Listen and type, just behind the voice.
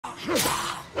Let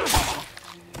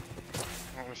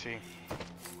me see.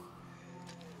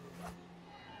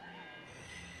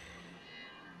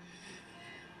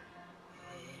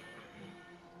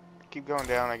 Keep going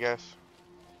down, I guess.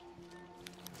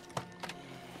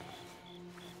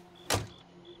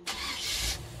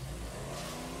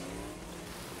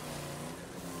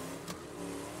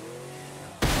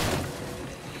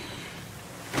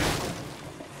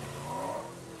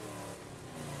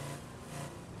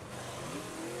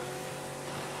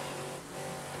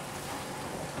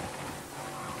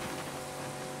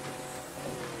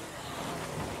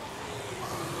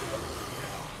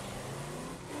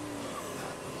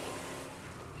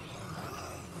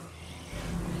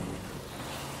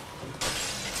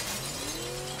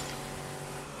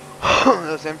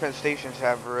 Those infestations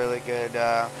have really good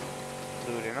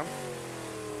loot in them.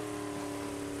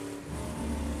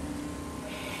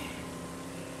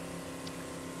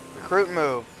 Recruit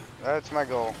move. That's my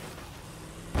goal.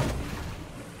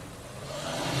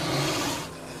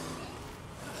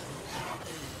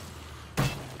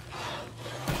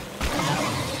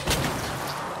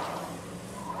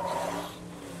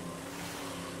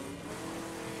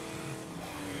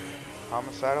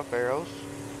 Homicidal pharaohs.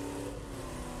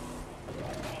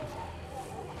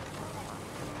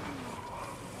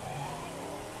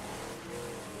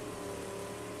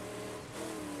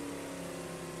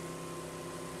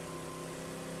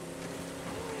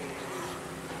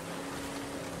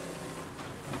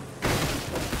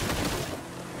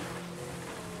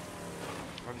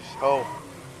 I just hope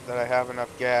that I have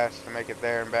enough gas to make it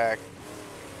there and back.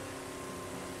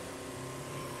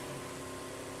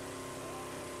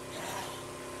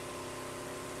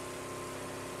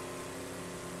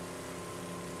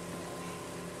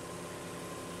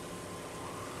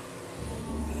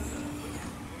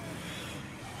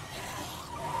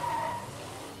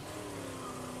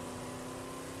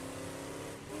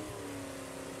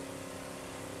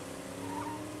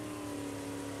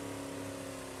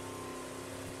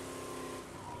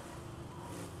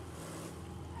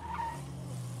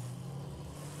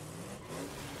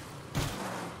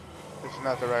 This is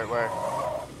not the right way.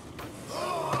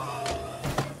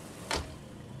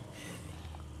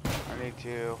 I need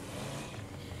to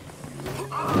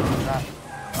not.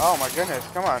 Oh my goodness,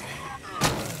 come on.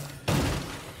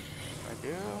 I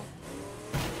do.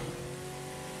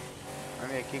 I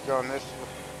need to keep going this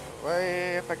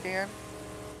way if I can.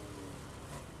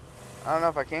 I don't know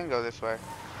if I can go this way.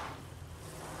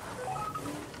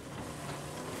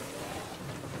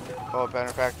 Oh,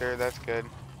 benefactor, that's good.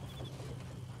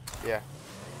 Yeah.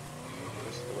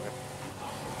 This is the way.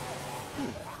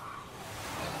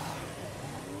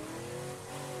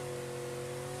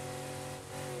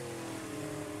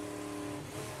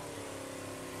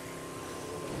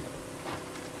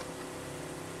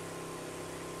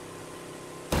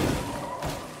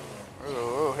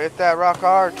 Ooh, hit that rock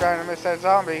hard trying to miss that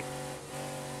zombie.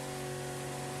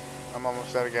 I'm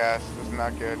almost out of gas. This is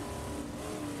not good.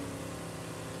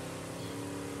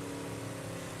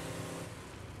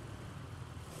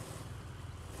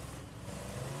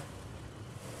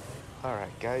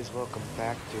 Alright guys, welcome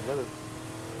back to another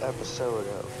episode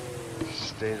of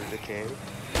State of Decay,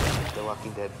 The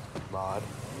Walking Dead mod.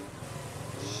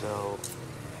 So,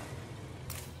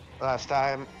 last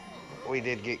time we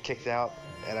did get kicked out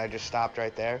and I just stopped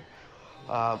right there.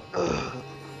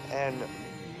 And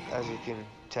as you can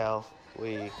tell,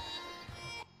 we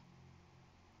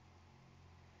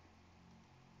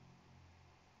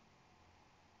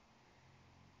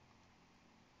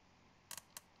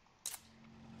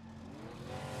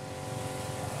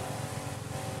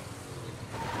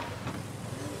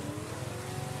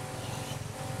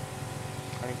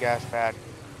gas pad.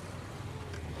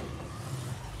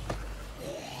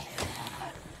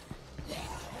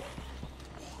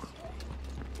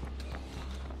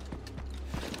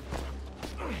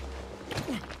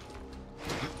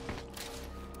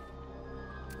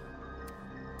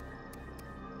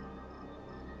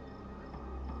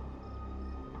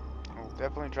 I'll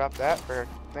definitely drop that for a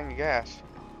thing of gas.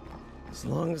 As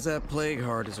long as that plague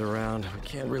heart is around, we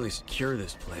can't really secure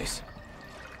this place.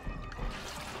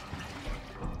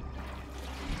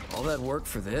 All that work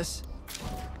for this?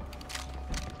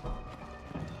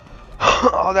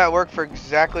 All that work for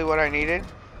exactly what I needed?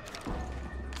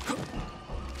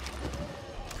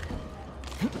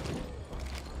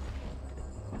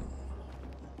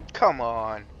 Come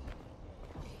on.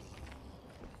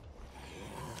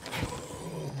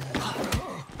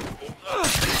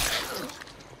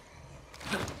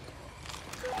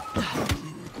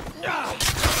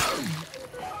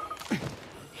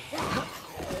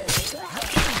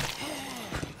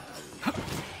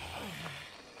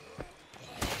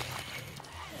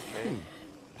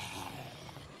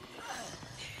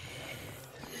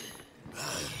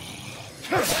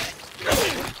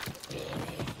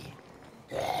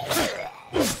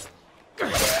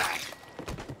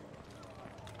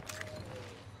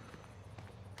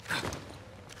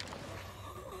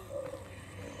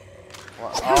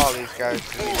 want all these guys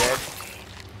to be dead.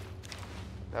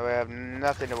 That way I have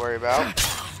nothing to worry about.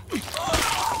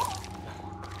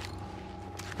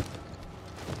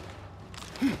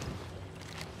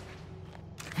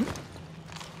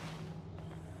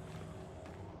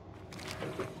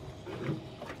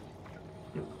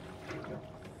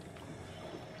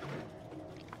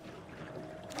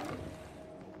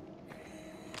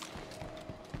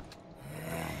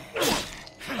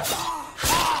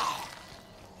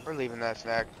 We're leaving that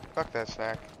snack. Fuck that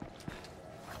snack.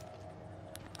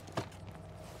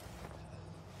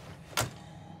 I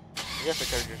guess I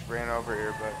could have just ran over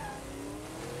here, but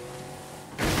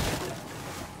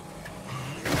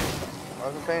I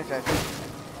wasn't paying attention.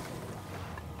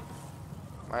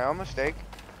 My own mistake.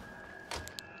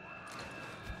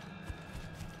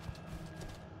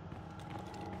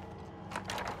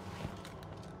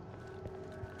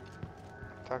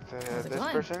 Talk to How's it this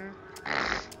going? person.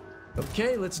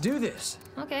 Okay, let's do this.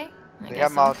 Okay. I They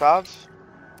guess have so. Molotovs.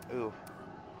 Ooh.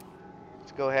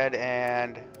 Let's go ahead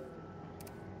and...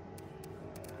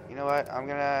 You know what? I'm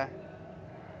gonna...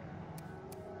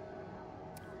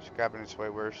 Scrapping is way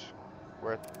worse.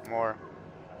 Worth more.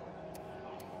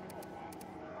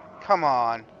 Come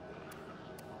on.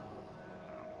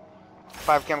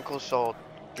 5 chemicals sold.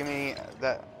 Give me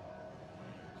that.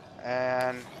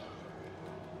 And...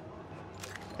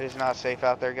 It is not safe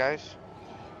out there, guys.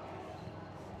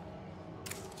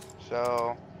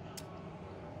 So...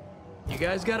 You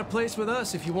guys got a place with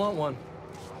us if you want one.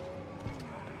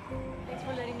 Thanks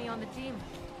for letting me on the team.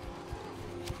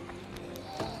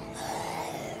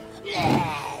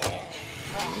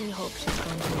 I really hope she's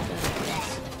going to a better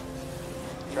place.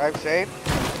 Drive safe.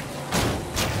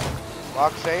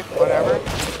 Walk safe, whatever.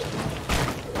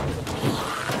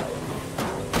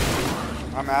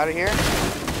 I'm out of here.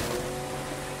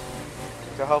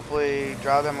 To hopefully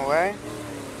draw them away.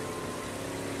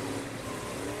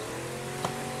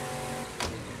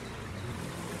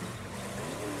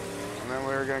 And then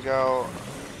we're gonna go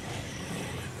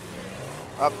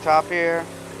up top here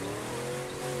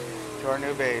to our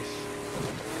new base.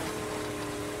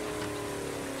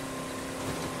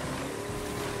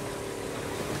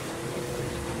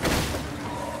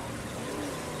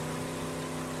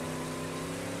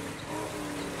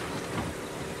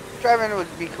 Driving would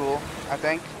be cool, I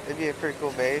think. It'd be a pretty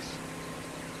cool base.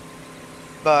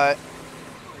 But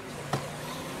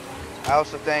I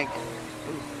also think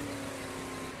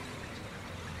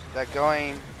that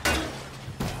going... Yeah,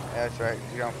 that's right.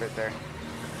 You don't fit there.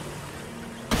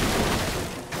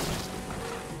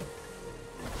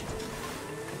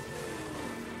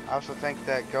 I also think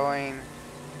that going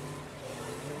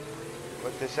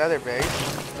with this other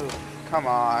base... Ooh, come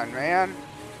on, man.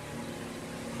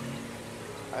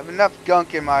 I have enough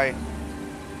gunk in my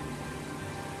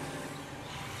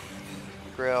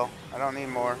grill. I don't need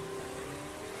more.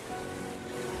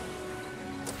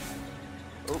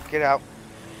 Oh, get out.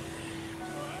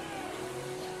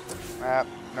 Map.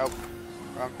 Nope.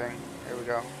 Wrong thing. Here we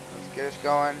go. Let's get us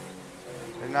going.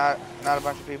 There's not a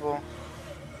bunch of people.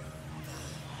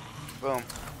 Boom.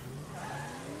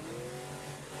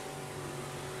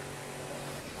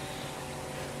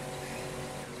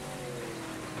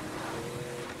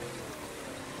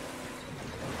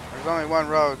 There's only one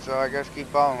road, so I guess keep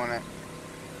following it.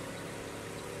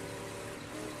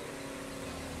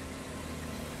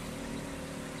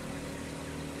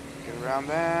 Get around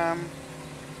them.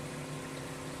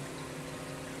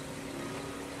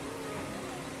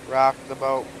 Rock the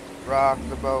boat. Rock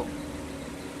the boat.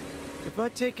 If I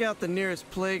take out the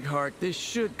nearest plague heart, this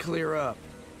should clear up.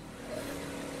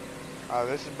 Oh,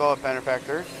 this is bullet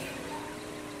benefactor.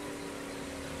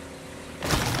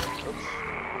 Oops.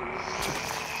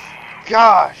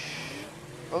 Gosh!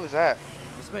 What was that?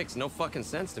 This makes no fucking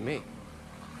sense to me.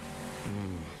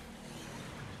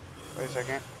 Wait a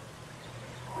second.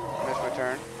 Missed my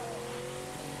turn.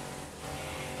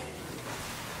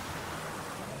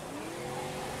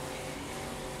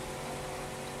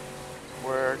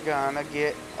 We're gonna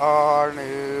get our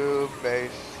new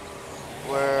base.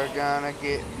 We're gonna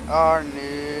get our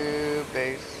new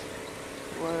base.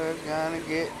 We're gonna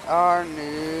get our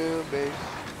new base.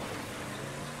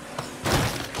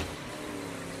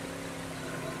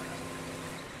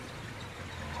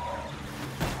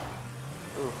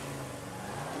 Ooh.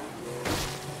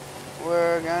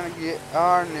 We're gonna get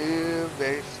our new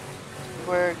base.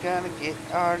 We're gonna get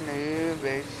our new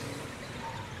base.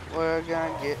 We're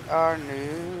gonna get our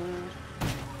new...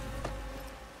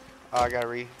 Oh, I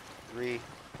gotta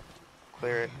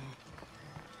clear it.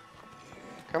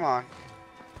 Come on.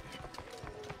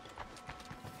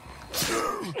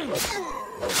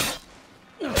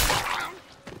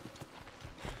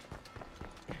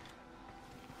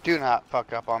 Do not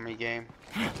fuck up on me, game.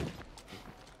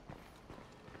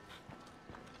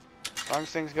 As long as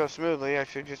things go smoothly, I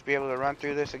should just be able to run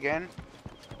through this again.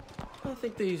 I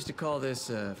think they used to call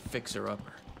this a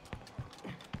fixer-upper.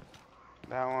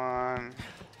 That one,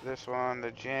 this one,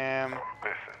 the gym.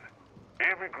 Listen,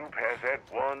 every group has that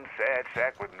one sad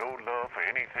sack with no love for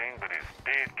anything but his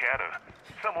dead cat or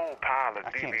some old pile of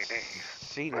I can't DVDs.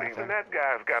 see But nothing. even that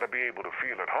guy's got to be able to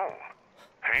feel at home.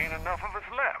 Ain't enough of us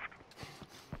left.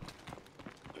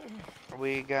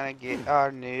 We gonna get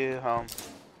our new home.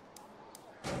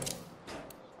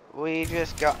 We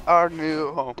just got our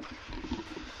new home.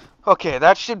 Okay,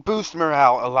 that should boost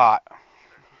morale a lot.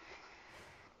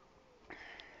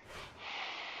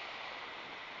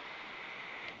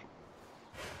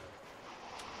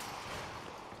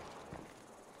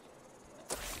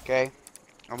 Okay,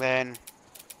 and then,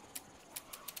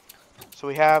 so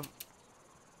we have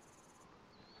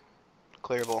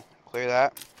clearable. Clear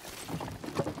that.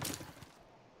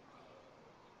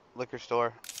 Liquor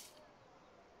store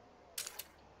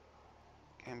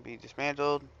can be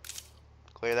dismantled.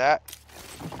 Clear that.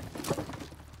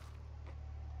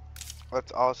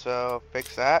 Let's also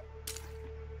fix that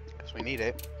because we need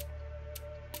it.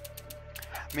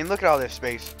 I mean, look at all this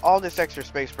space, all this extra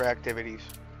space for activities.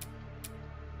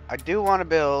 I do want to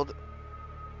build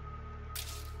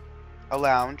a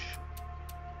lounge.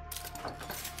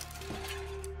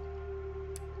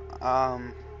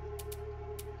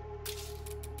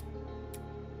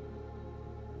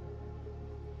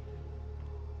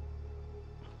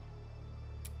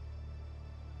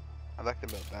 I'd like to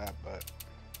build that, but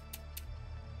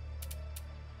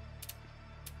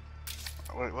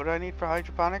what do I need for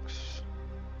hydroponics?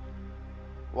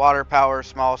 Water power,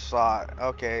 small slot.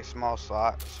 Okay, small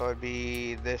slot. So it'd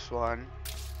be this one.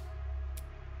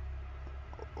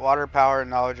 Water power,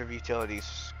 knowledge of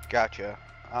utilities. Gotcha.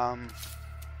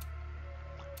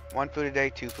 1 food a day,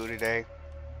 2 food a day.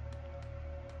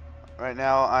 Right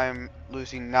now I'm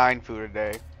losing 9 food a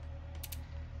day.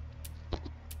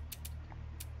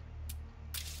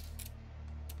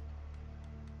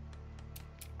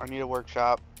 I need a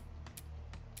workshop.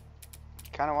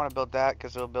 Kind of want to build that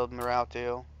because it'll build morale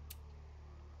too.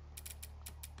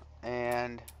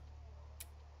 And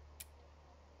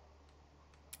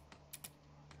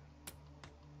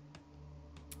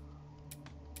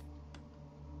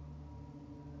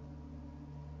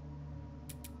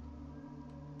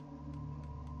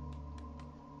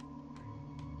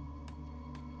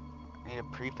need a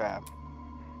prefab.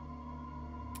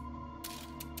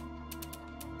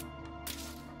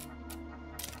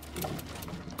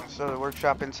 So the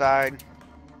workshop inside.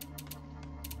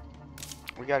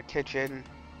 We got a kitchen.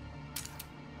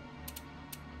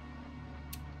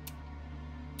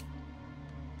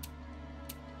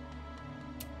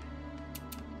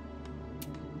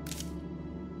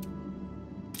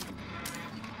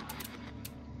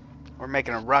 We're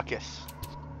making a ruckus.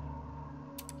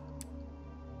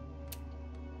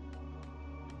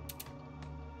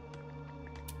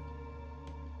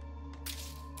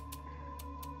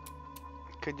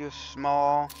 Could do a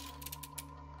small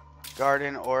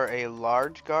garden or a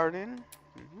large garden.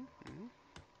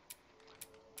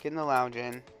 Getting the lounge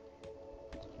in.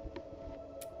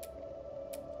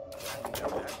 On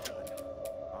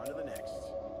to the next.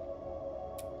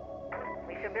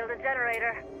 We should build a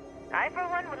generator. I, for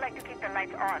one, would like to keep the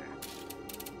lights on.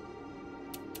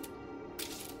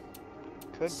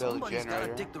 Could build a Somebody's generator.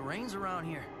 gotta dig the reins around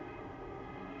here.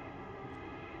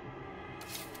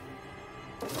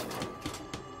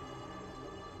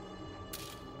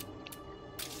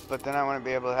 But then I want to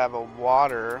be able to have a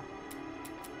water.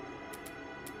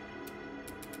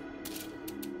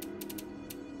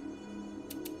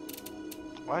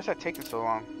 Why is that taking so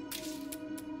long?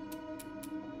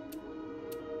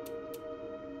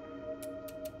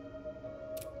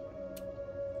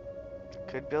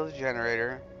 Could build a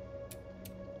generator.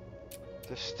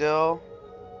 Distill.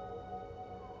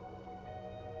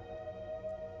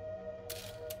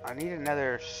 I need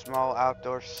another small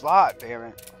outdoor slot, damn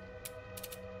it.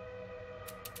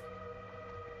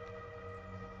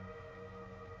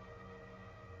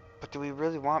 But do we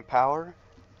really want power?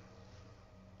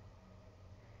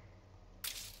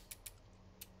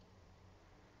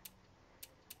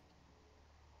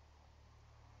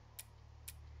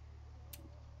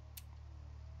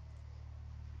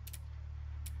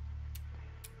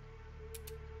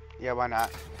 Yeah, why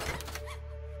not?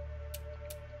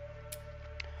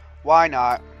 Why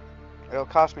not? It'll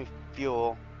cost me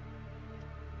fuel.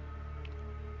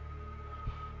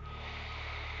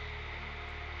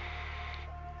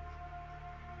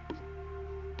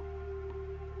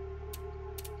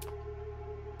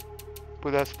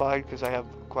 But that's fine because I have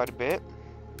quite a bit.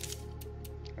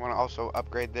 I want to also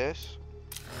upgrade this.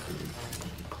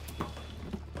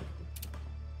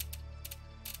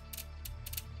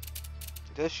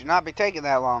 This should not be taking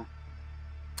that long.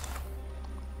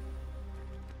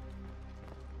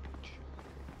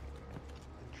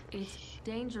 It's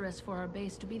dangerous for our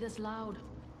base to be this loud.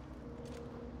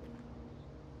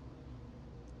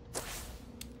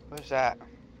 What's that?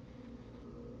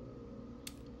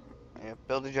 Yeah,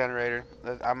 build a generator.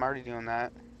 I'm already doing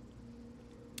that.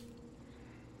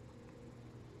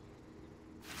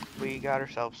 We got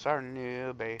ourselves our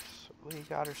new base. We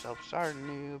got ourselves our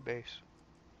new base.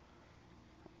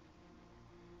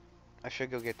 I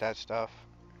should go get that stuff.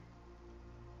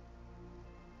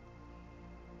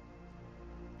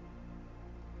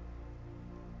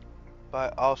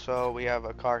 But also, we have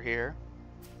a car here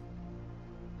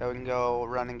that we can go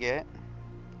run and get.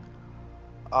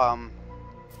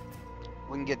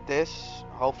 We can get this,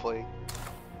 hopefully.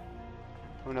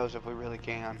 Who knows if we really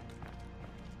can.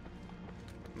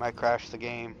 Might crash the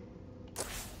game.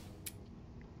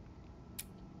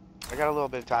 I got a little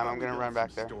bit of time. I'm gonna run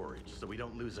back there. Storage, so we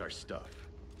don't lose our stuff.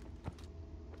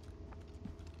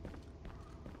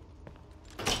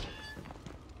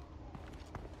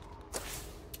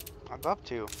 I'd love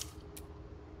to.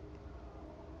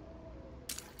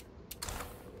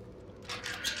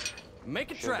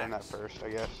 Make it Should have done that tracks. first, I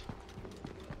guess.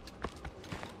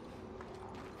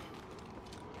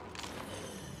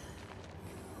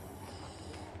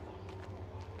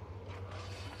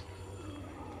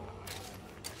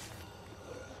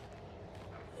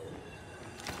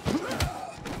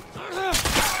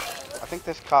 I think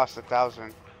this costs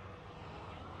 1,000.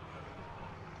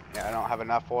 Yeah, I don't have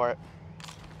enough for it.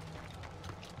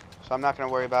 So I'm not going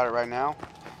to worry about it right now.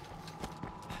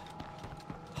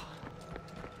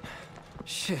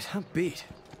 Shit, I'm beat.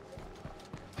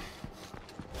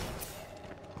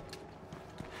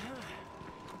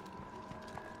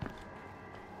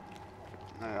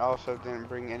 And it also didn't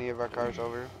bring any of our cars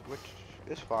over, which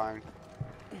is fine.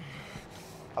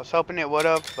 I was hoping it would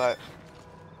have, but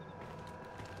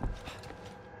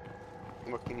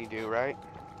what can you do, right?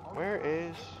 Where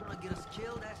is... That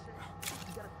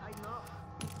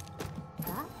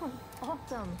was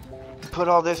awesome. Put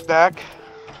all this back.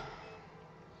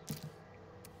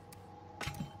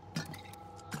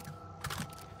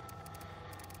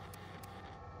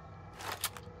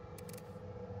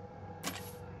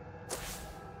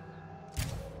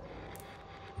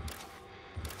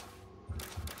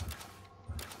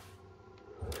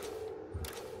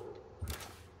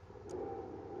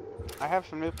 I have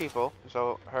some new people,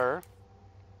 so her,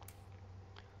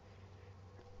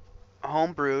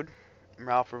 homebrewed,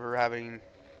 Ralph River having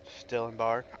still in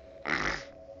bar.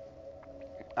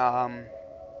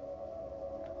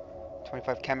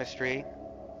 25 chemistry,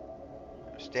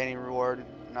 standing reward,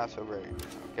 not so great.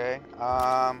 Okay,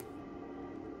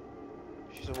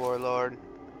 she's a warlord.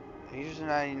 Here's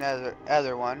another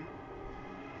other one.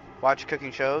 Watch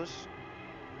cooking shows.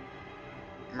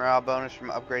 Morale bonus from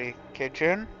upgraded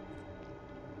kitchen.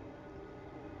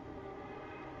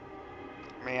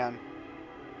 Man.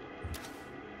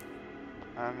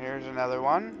 Here's another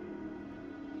one.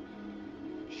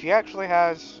 She actually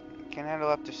can handle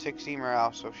up to 60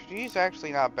 morale, so she's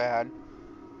actually not bad.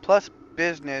 Plus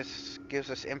business gives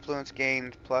us influence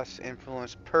gained plus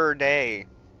influence per day.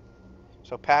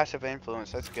 So passive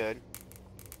influence, that's good.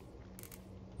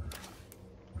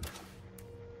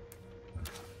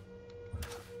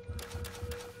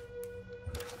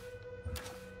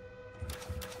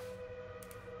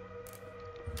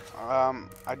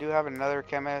 I do have another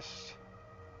chemist.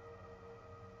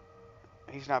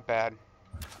 He's not bad.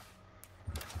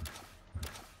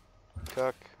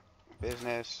 Cook,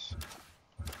 business.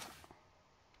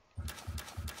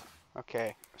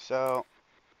 Okay, so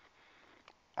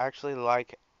I actually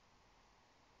like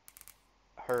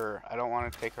her. I don't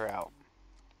want to take her out.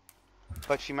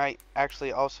 But she might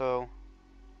actually also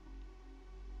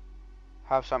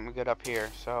have something good up here,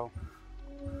 so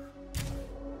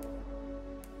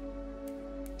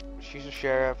she's a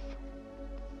sheriff.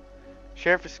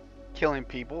 Sheriff is killing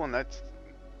people, and that's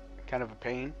kind of a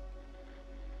pain.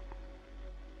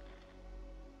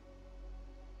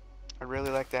 I'd really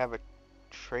like to have a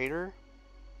trader.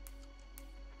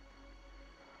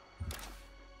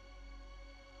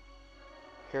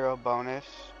 Hero bonus,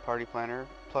 party planner,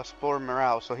 plus 4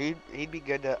 morale, so he'd be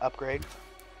good to upgrade.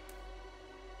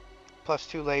 Plus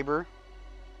 2 labor.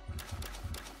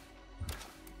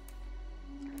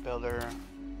 Builder.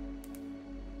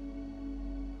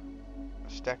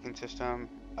 Stacking system.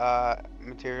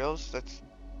 Materials, that's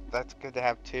good to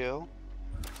have too.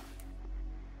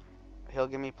 he'll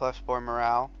give me +4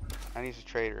 morale, and he's a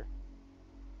traitor.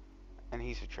 And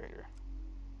he's a traitor.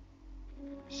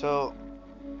 So,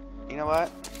 you know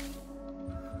what?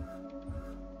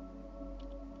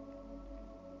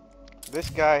 This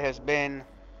guy has been,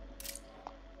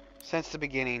 since the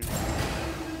beginning,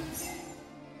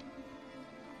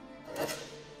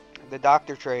 the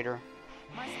doctor trader.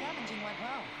 My scavenging went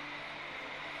well.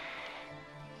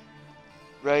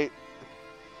 Right?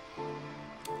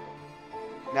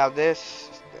 Now this,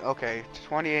 okay,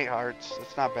 28 hearts.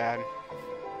 That's not bad.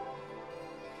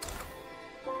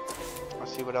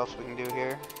 Let's see what else we can do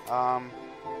here.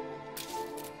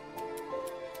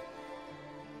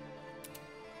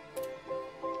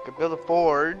 Could build a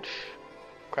forge,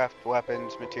 craft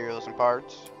weapons, materials, and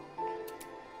parts.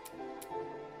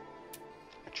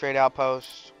 A trade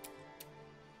outpost,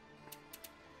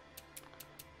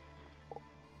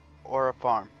 or a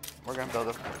farm. We're gonna build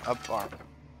a farm.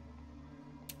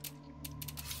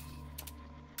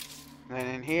 And then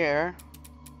in here,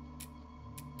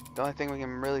 the only thing we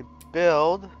can really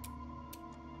build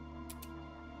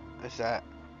is that.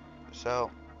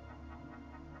 So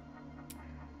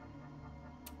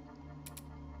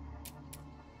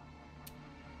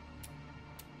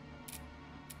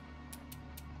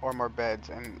or more beds,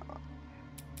 and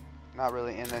not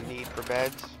really in the need for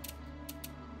beds.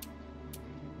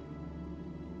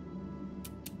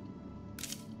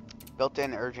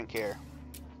 Built-in urgent care.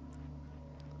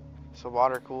 So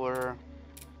water cooler.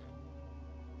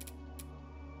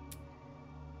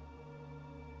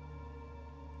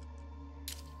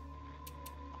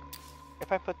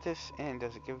 If I put this in,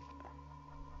 does it give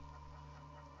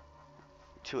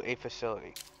to a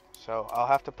facility? So I'll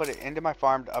have to put it into my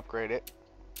farm to upgrade it.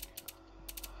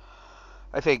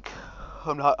 I think.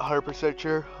 I'm not 100%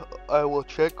 sure. I will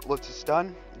check once it's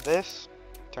done. This,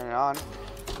 turn it on.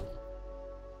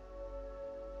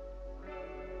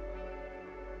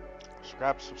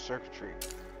 Scrap some circuitry.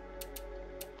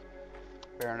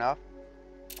 Fair enough.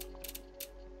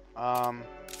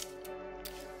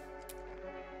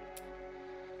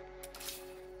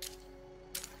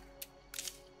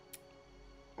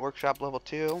 Workshop level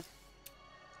 2.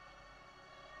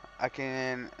 I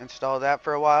can install that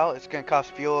for a while. It's going to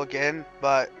cost fuel again,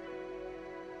 but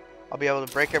I'll be able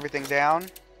to break everything down.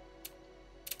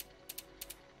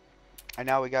 And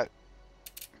now we got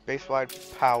base-wide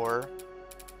power.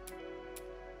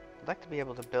 I'd like to be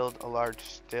able to build a large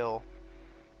still.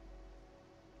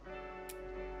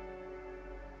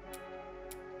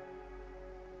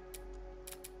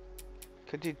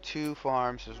 Could do 2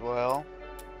 farms as well.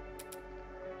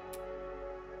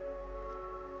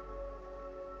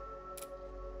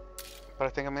 But I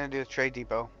think I'm going to do the trade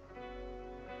depot.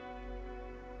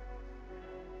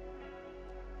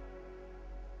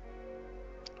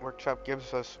 Workshop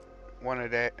gives us 1 a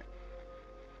day.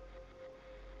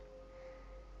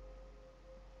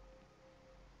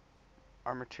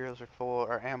 Our materials are full,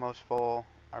 our ammo's full,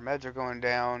 our meds are going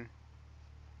down.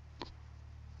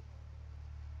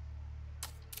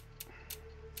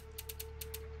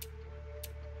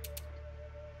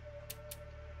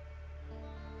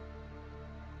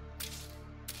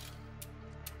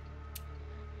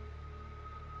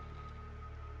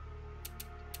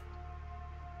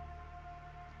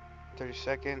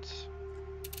 Seconds.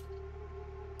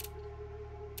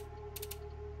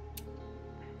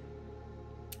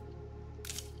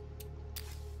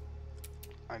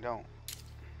 I don't.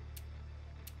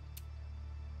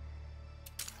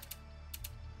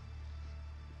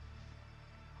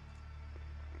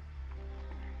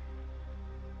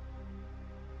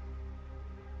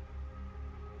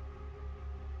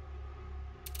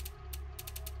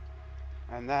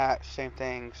 And that same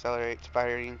thing accelerates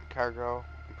firing cargo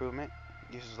improvement.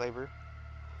 Uses labor.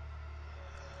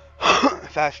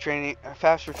 Faster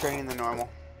training than normal.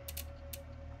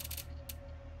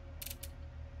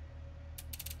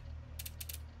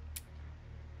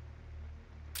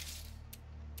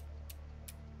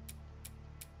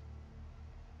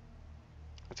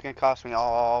 It's gonna cost me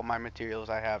all my materials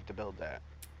I have to build that.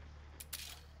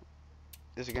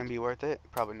 Is it gonna be worth it?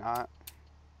 Probably not.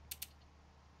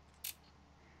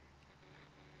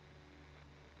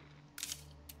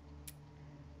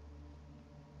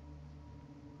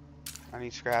 I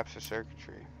need scraps of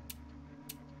circuitry.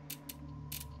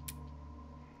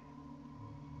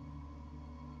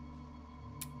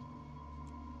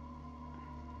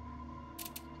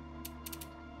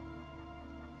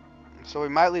 So we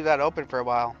might leave that open for a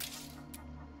while.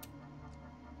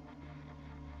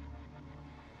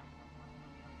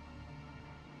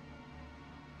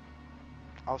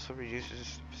 Also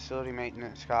reduces facility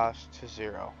maintenance cost to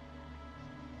 0.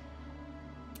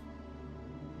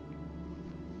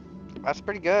 That's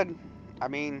pretty good. I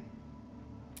mean,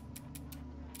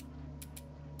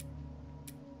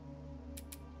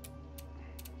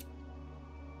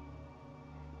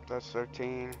 that's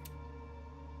 13.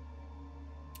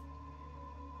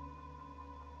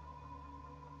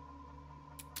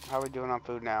 How are we doing on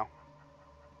food now?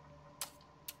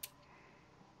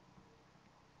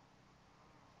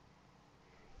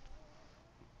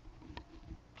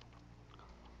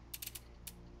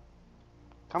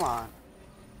 Come on.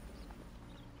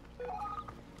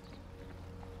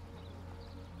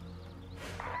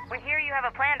 We hear you have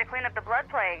a plan to clean up the blood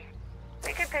plague.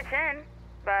 We could pitch in,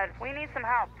 but we need some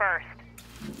help first.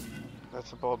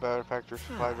 That's a bullet benefactor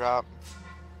supply drop.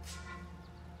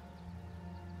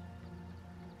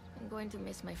 I'm going to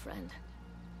miss my friend.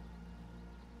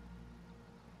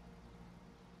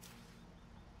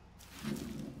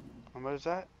 And what is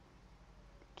that?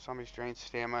 Zombies drain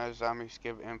stamina, zombies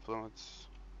give influence.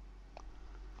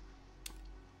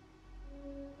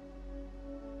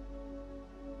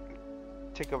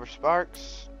 Take over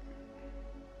sparks.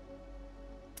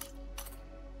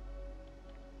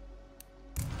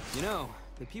 You know,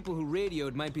 the people who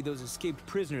radioed might be those escaped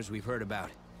prisoners we've heard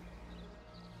about.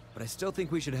 But I still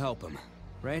think we should help them,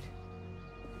 right?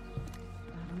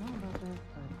 I don't know about this,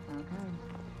 but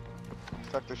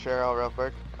okay. Talk to Cheryl real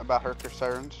quick about her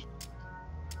concerns.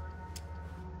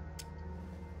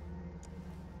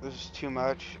 This is too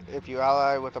much. If you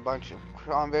ally with a bunch of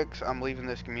convicts, I'm leaving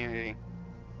this community.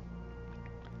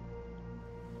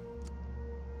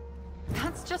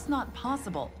 That's just not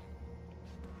possible.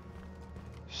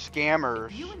 Scammers.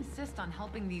 If you insist on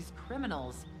helping these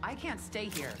criminals, I can't stay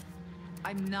here.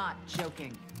 I'm not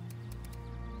joking.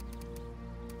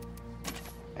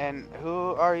 And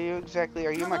who are you exactly?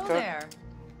 Are you my Hello cook? there.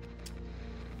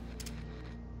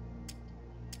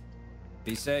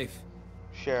 Be safe.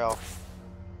 Cheryl.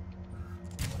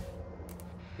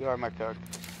 You are my cook.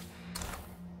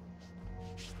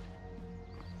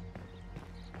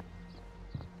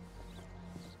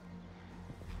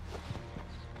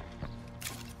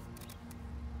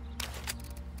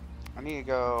 I need to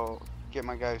go get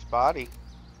my guy's body.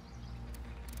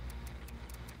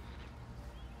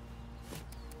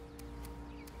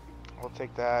 We'll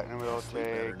take that and we'll Sleep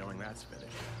take better knowing that's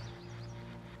finished.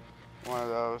 one of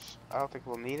those. I don't think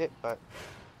we'll need it, but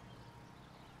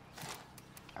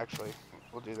actually,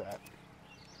 we'll do that.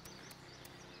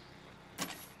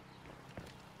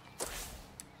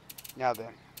 Now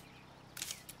then.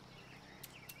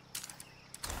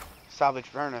 Salvage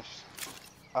furnace.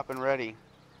 Up and ready.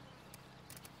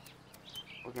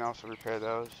 We can also repair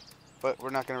those. But we're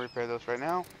not going to repair those right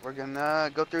now. We're going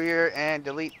to go through here and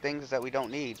delete things that we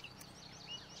don't need.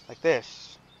 Like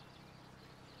this.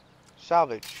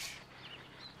 Salvage.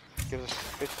 Gives us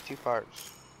 52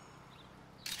 parts.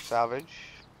 Salvage.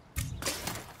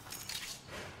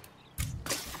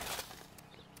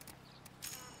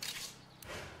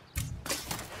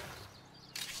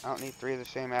 I don't need 3 of the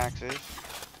same axes.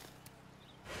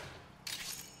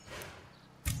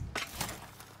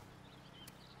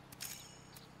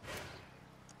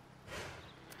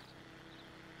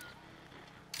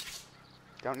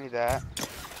 Don't need that.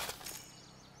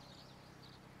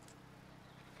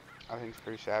 I think it's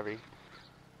pretty savvy.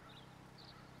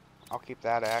 I'll keep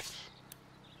that axe.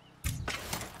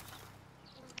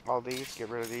 All these, get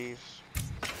rid of these.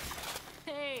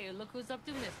 Hey, look who's up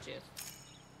to mischief.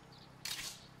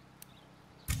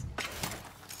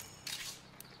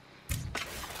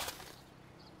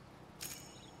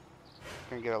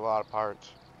 Gonna get a lot of parts.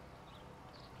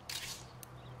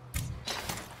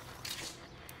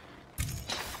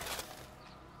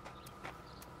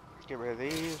 Get rid of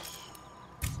these.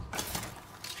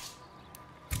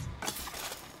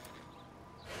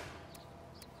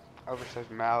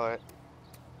 Oversized mallet.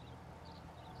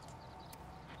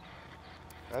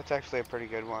 That's actually a pretty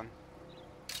good one.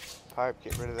 Pipe,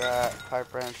 get rid of that.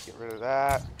 Pipe wrench, get rid of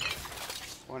that.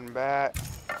 One bat.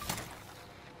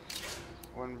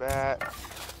 One bat.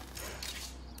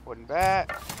 One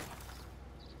bat.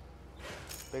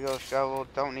 Big old shovel,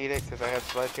 don't need it because I have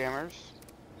sledgehammers.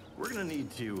 We're gonna need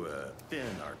to thin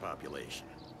our population,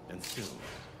 and soon.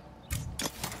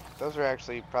 Those are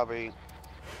actually probably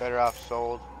better off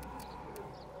sold.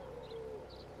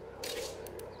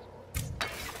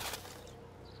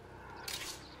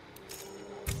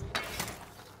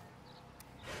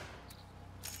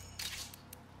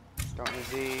 Don't need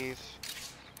these.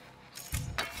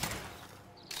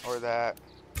 Or that.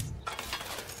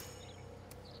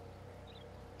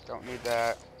 Don't need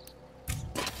that.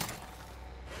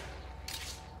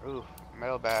 Ooh,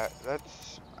 metal bat.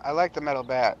 I like the metal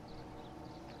bat.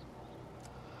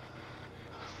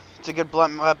 It's a good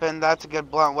blunt weapon. That's a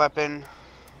good blunt weapon.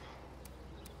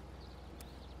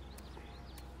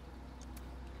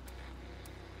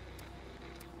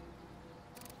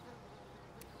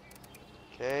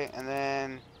 Okay, and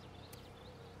then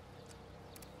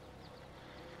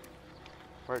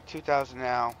we're at 2,000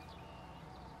 now.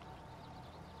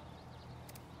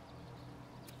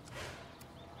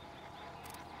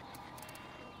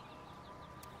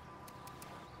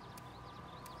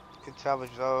 Could salvage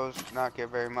those, not get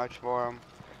very much for them.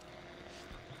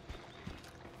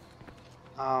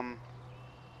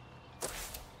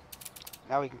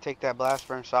 Now we can take that blast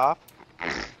furnace off.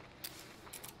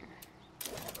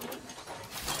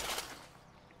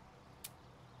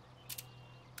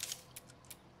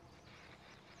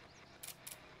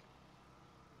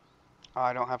 Oh,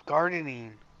 I don't have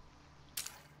gardening.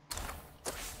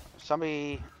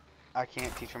 Somebody, I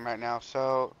can't teach them right now.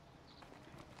 So,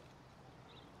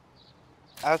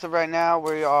 as of right now,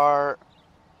 we are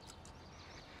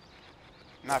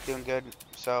not doing good.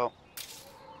 So,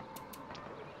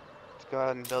 let's go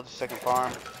ahead and build a second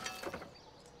farm.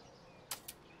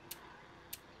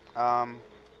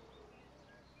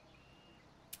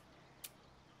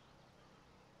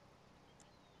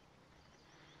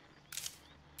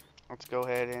 Let's go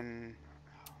ahead and,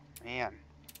 man,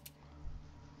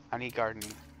 I need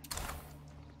gardening.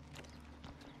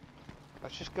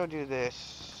 Let's just go do this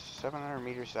 700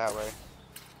 meters that way.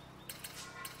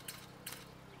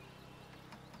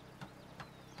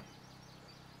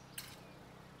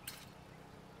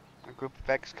 A group of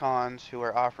ex-cons who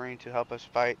are offering to help us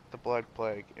fight the blood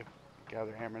plague if we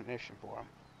gather ammunition for them.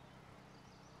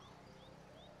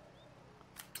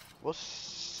 We'll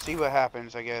see what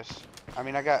happens, I guess. I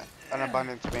mean, I got an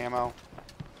abundance of ammo.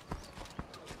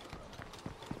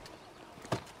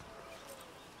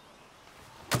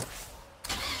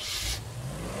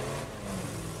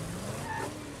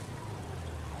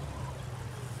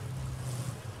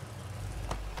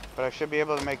 But I should be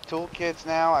able to make toolkits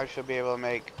now. I should be able to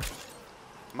make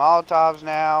Molotovs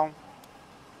now.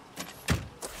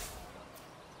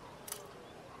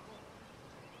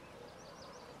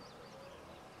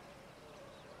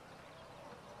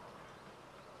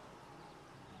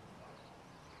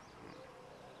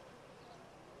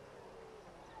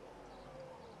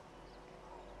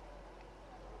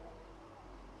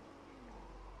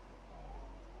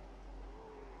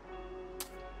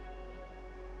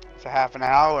 It's a half an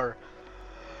hour.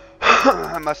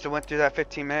 I must have went through that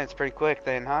 15 minutes pretty quick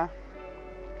then, huh?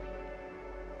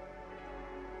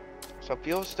 So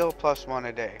fuel's still +1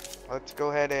 a day. Let's go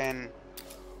ahead and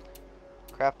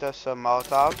craft us some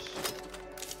Molotovs.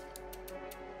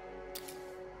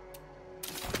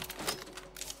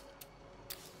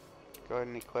 Go ahead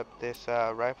and equip this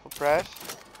rifle press.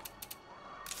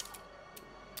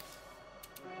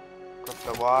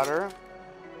 Equip the water.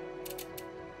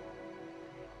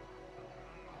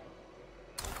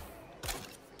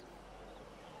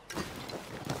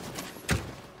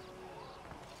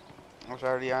 There's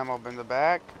already ammo in the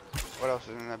back. What else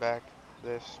is in the back?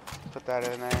 This. Put that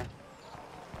in there.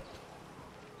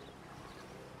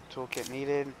 Toolkit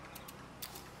needed.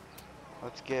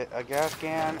 Let's get a gas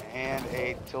can and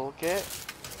a toolkit.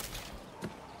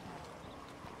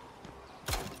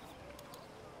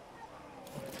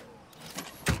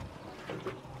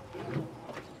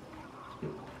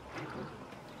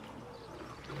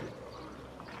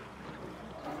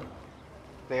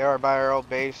 They are by our old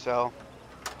base, so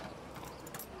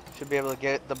should be able to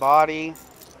get the body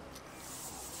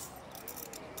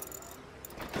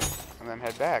and then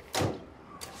head back.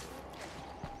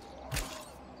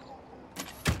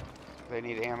 They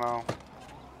need ammo.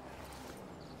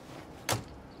 Got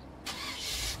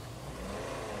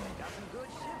some good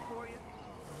shit for you.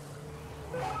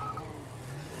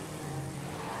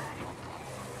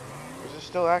 Is this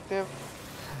still active?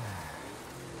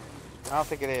 I don't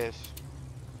think it is.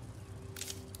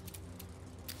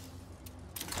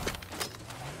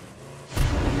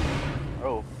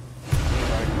 Oh.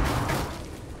 Sorry.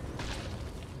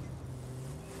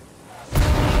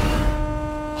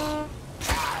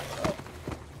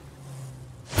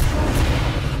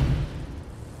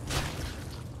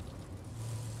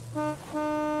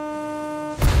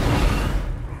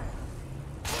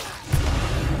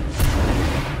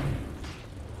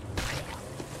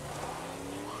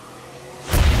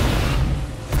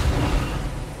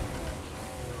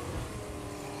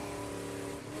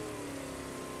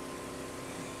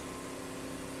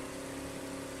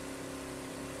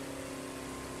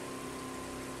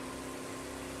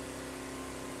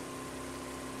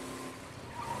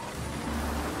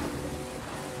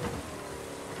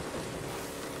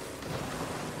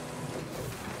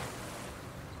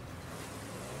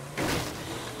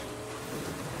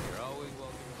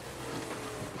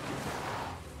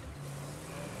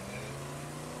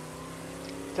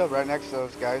 Still right next to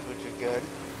those guys, which is good.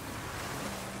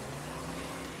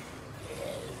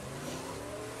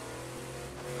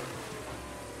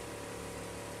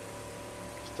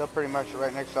 Still pretty much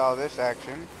right next to all this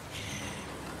action.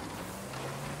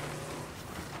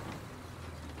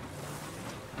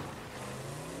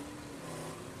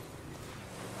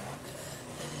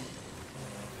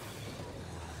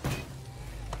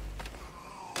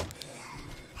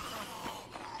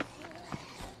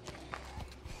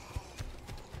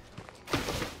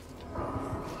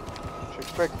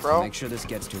 Quick, bro. Make sure this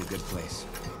gets to a good place.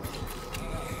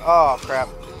 Oh, crap.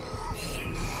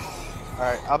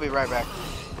 Alright, I'll be right back.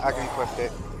 I can equip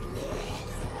it.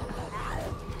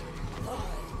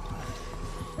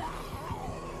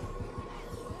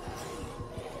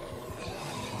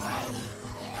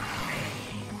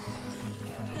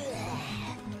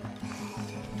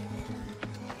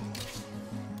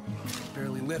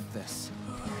 Barely lift this.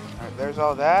 Alright, there's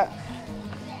all that.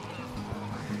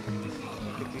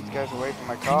 Get these guys away from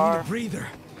my car. I need a breather.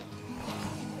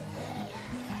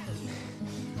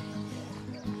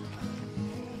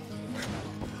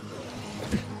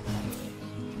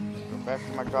 Go back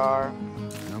to my car.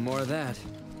 No more of that.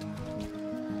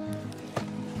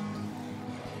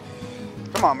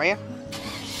 Come on, man.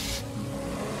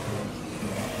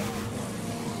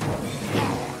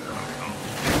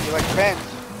 You like fence?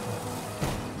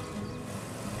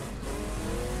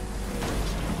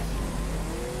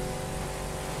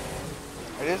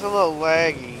 It is a little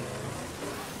laggy.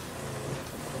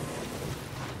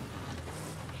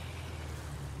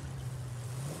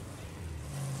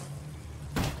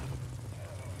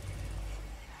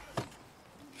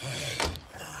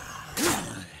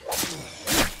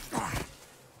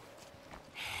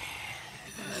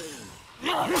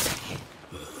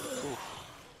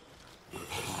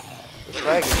 This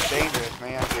lag is dangerous,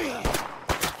 man.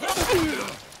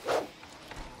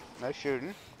 Nice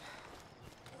shooting.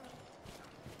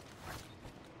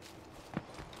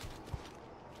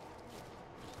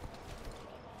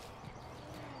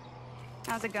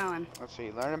 How's it going? Let's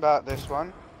see. Learn about this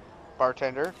one.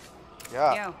 Bartender.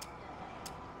 Yeah. Yo. What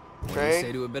do you Trade.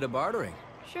 say to a bit of bartering?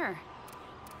 Sure.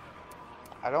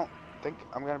 I don't think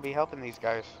I'm gonna be helping these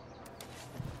guys.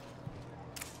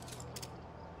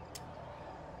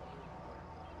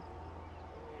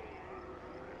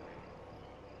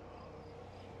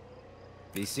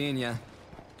 Be seeing ya.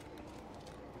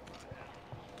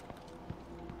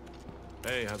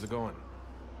 Hey, how's it going?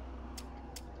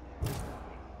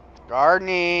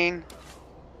 Gardening.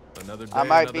 Another day, I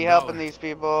might another be dollar. helping these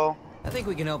people. I think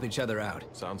we can help each other out.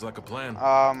 Sounds like a plan.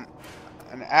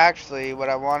 And actually, what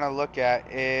I want to look at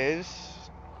is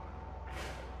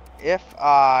if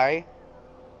I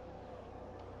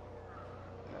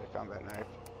another combat knife.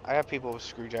 I have people with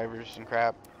screwdrivers and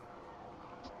crap,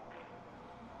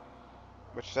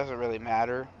 which doesn't really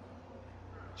matter.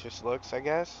 It just looks, I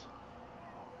guess.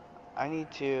 I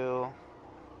need to.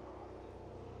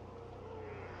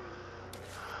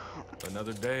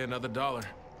 Another day, another dollar.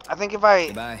 I think if I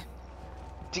Goodbye.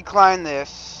 decline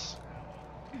this,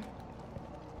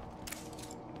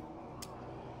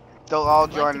 they'll all I'd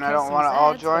like join, to and I kill don't some want to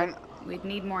all Zeds, join. but we'd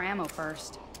need more ammo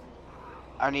first.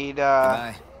 I need,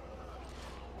 Goodbye.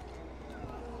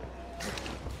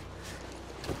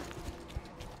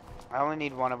 I only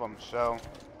need one of them, so.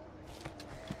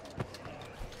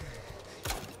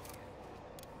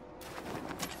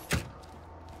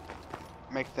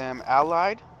 Make them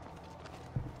allied.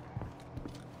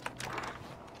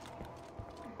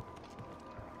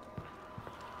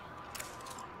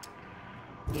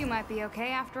 You might be okay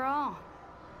after all.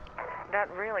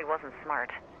 That really wasn't smart.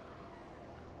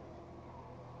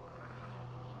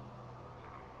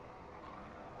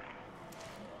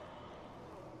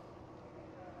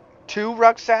 Two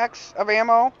rucksacks of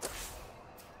ammo.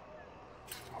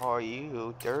 Oh,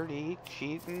 you dirty,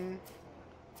 cheating.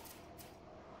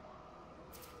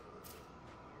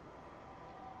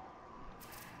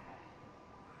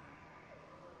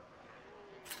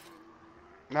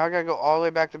 Now I gotta go all the way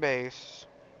back to base.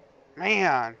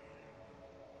 Man.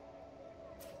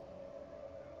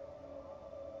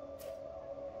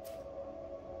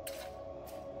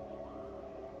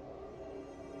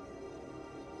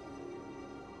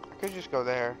 I could just go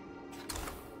there.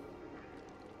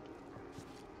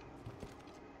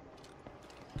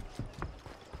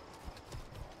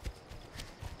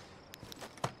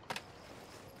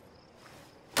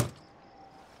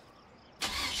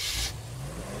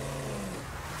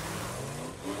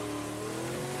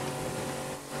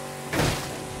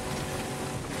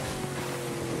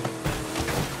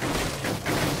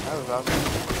 That was awesome.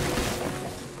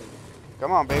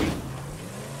 Come on, baby.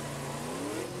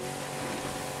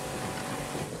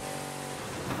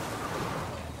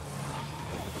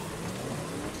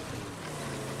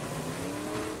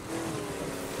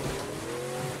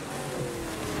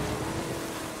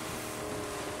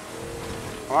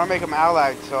 I want to make them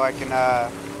allied so I can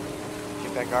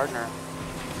get that gardener.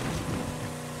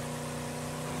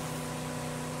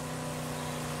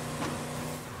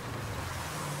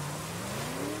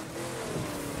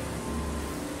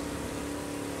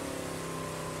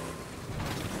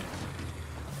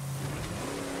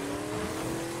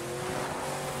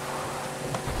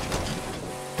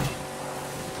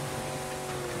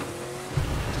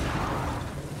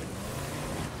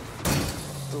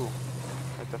 Ooh,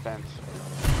 hit the fence.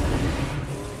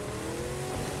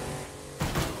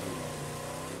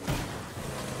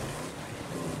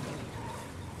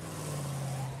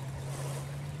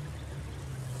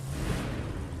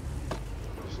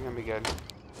 This is gonna be good.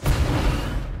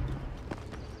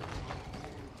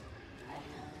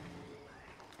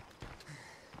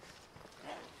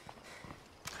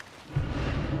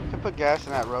 To put gas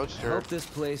in that I roadster. hope this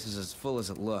place is as full as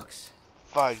it looks.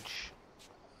 Fudge.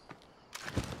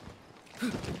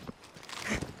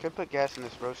 Could put gas in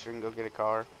this roaster and go get a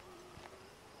car.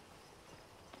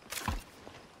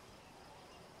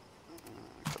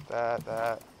 Put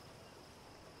that.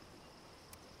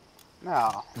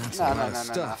 No. That's No. a lot of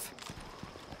stuff.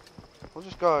 We'll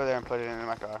just go over there and put it in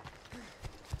my car.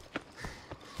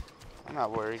 I'm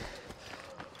not worried.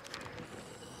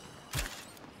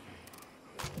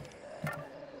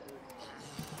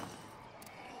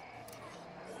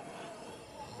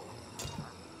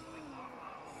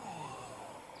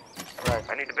 Right.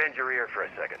 I need to bend your ear for a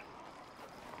second.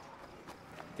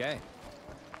 Okay.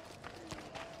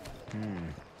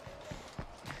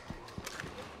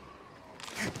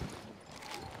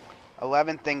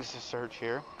 11 things to search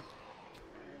here.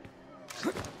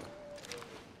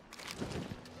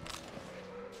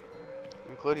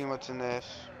 Including what's in this.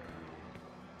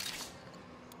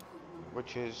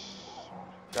 Which is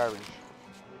garbage.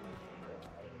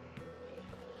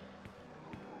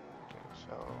 Okay,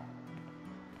 so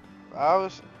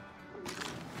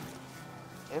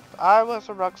if I was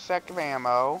a rucksack of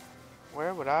ammo,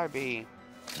 where would I be?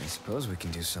 I suppose we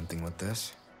can do something with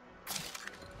this.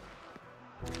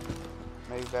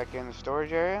 Maybe back in the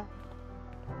storage area?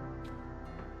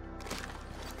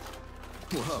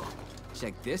 Whoa,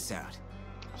 check this out.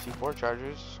 C4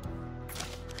 chargers.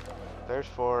 There's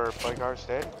 4 play cards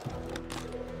dead.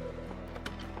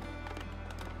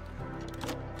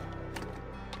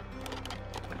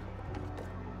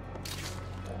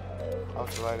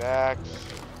 Ultralight axe.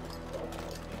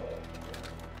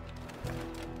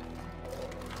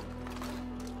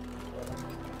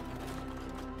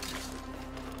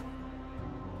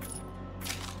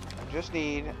 I just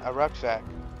need a rucksack.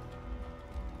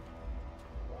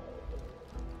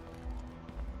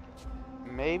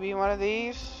 Maybe one of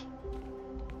these?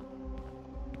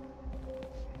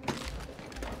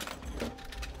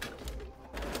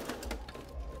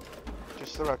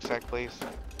 Just the rucksack, please.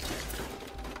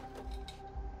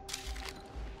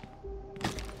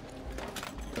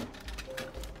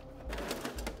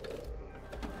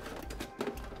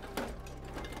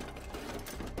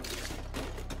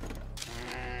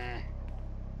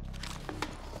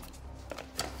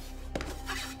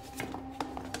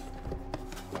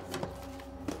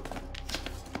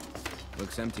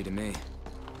 Looks empty to me.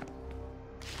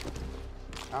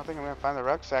 I don't think I'm gonna find the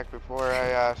rucksack before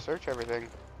I search everything.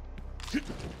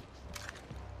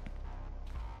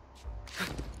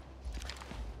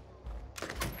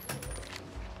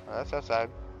 Oh, that's outside.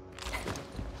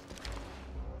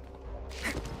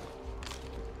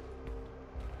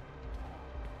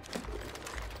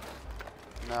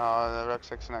 No, the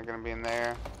rucksack's not gonna be in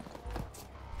there.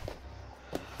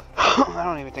 I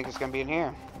don't even think it's gonna be in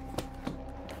here.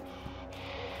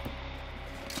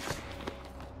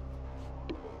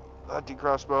 Empty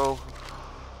crossbow.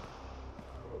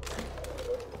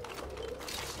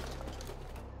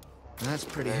 That's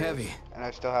pretty heavy. And I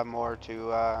still have more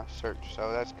to search,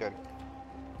 so that's good.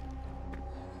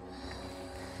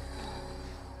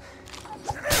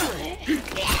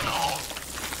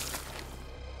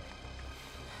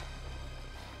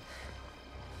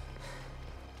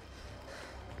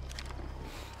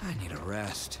 I need a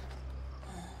rest.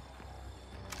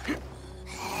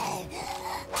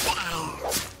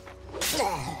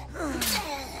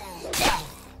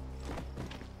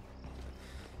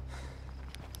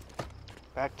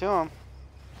 Back to him.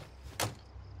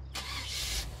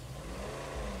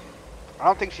 I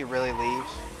don't think she really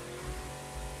leaves.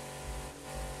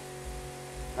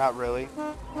 Not really.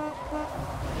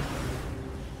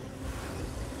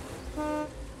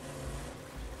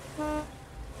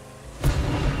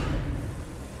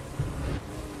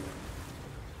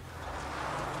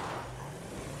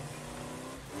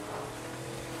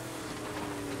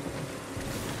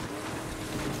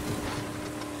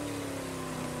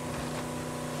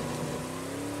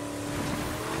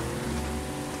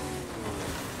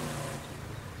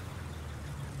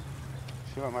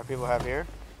 See what my people have here.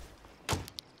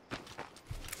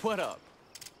 What up?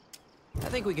 I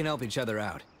think we can help each other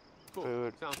out. Cool.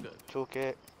 Food. Sounds good.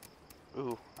 Toolkit.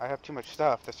 Ooh, I have too much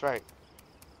stuff. That's right.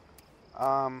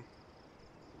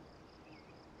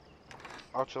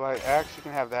 Ultralight axe. You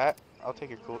can have that. I'll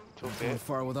take your Going toolkit.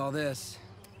 far with all this.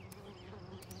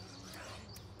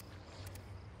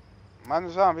 Mind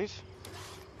the zombies.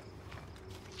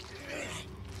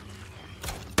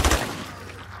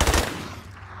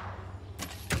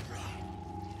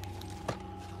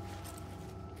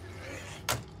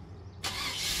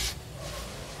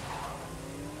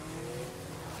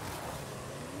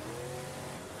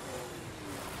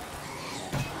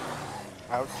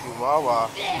 Out Chihuahua.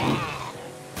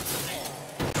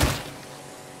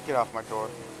 Get off my door.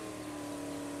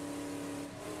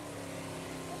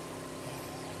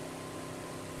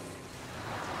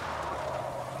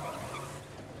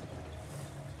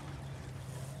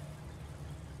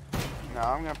 No,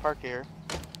 I'm gonna park here.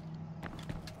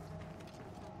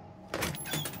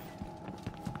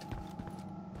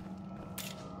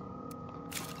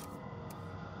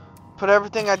 Put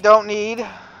everything I don't need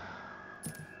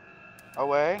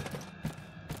away.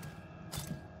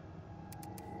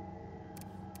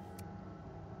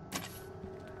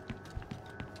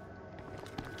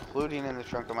 Including in the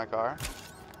trunk of my car.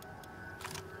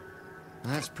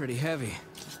 That's pretty heavy.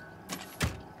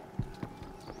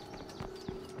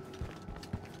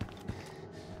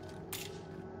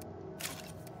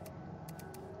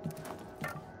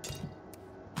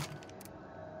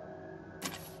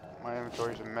 My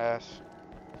inventory's a mess.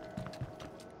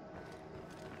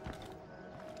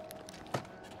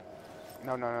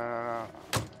 No, no, no, no, no.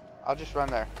 I'll just run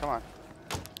there. Come on.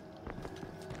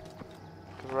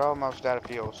 Because we're almost out of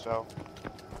fuel, so.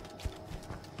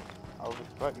 I'll be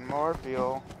putting more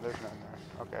fuel. There's none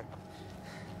there. Okay.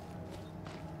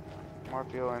 More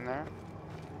fuel in there.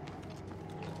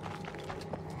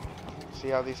 See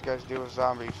how these guys do with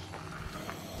zombies.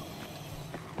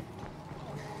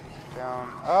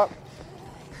 Down, up.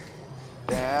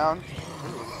 Down.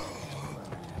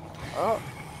 Up.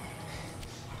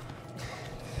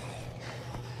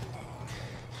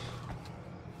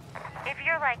 If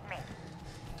you're like me,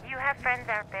 you have friends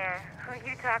out there who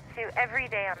you talk to every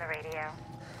day on the radio.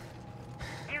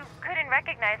 You couldn't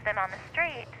recognize them on the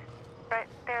street, but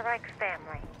they're like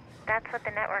family. That's what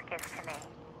the network is to me.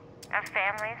 A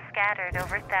family scattered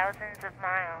over thousands of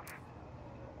miles.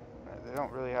 They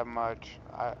don't really have much.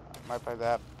 I might buy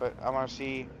that, but I want to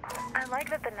see. I like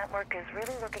that the network is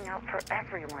really looking out for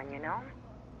everyone, you know?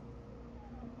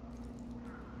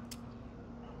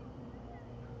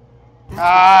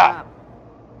 Ah!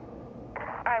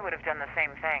 I would have done the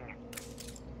same thing.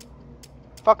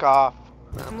 Fuck off.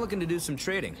 I'm looking to do some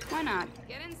trading. Why not?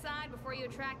 Get inside before you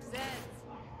attract Zeds.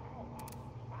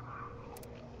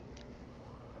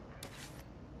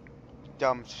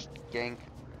 Dumb skank.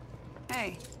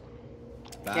 Hey.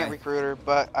 Bye. Can't recruit her,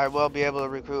 but I will be able to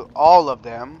recruit all of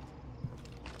them.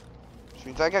 Which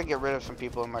means I gotta get rid of some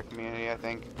people in my community, I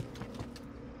think.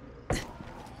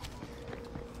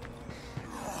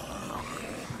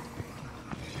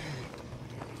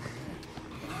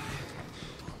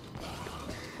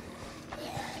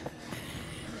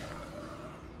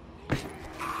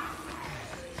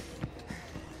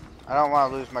 I don't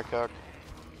want to lose my cook.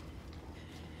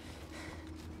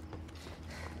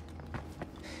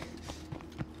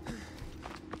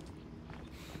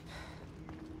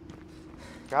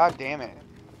 God damn it.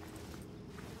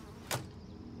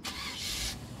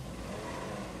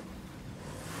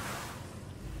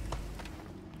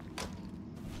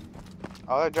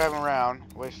 All that driving around,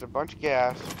 wasted a bunch of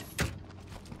gas.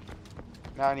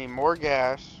 Now I need more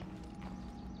gas.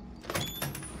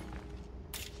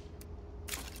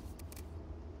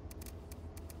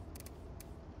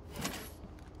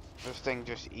 This thing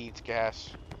just eats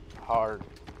gas hard.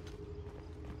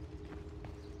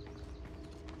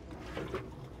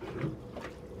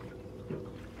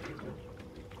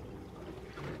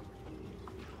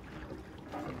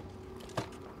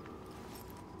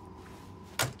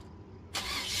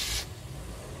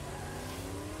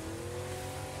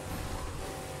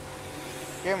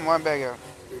 Give him one bag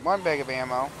of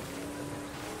ammo.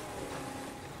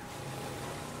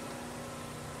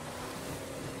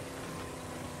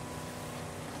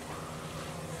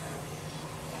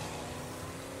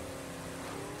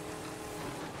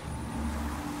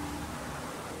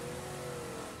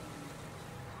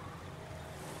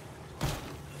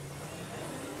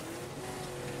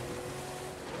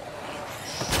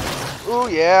 Ooh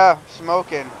yeah,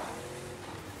 smoking.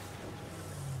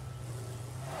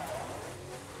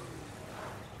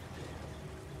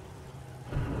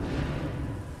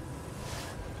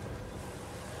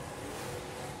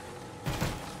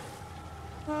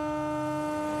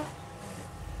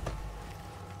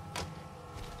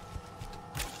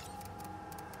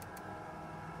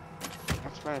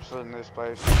 finish looting this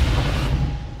place.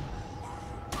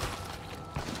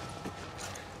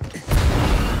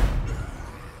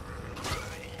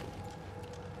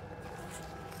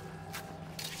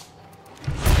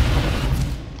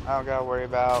 I don't gotta worry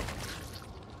about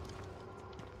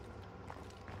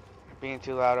being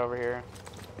too loud over here.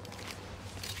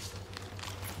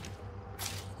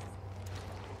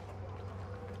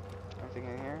 Anything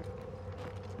in here?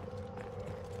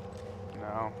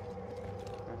 No.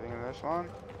 Anything in this one?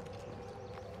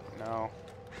 No.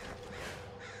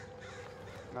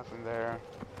 Nothing there.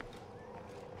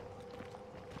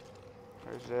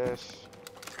 There's this.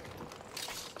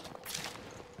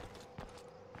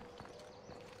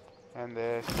 And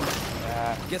this. And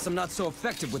that. Guess I'm not so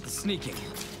effective with the sneaking.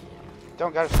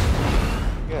 Don't gotta.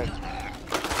 Good.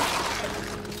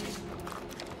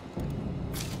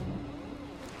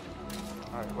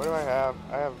 Alright, what do I have?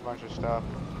 I have a bunch of stuff.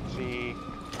 Let's see.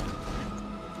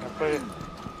 Can I put it?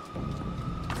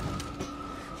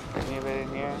 Any of it in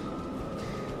here?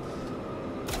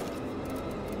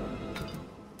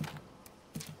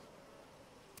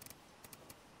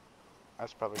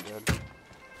 That's probably good.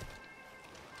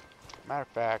 Matter of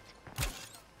fact,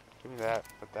 give me that,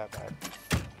 put that back.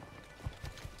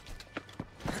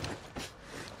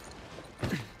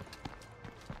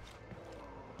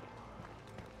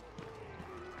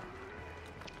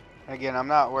 Again, I'm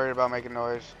not worried about making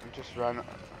noise. Just run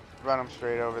them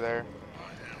straight over there.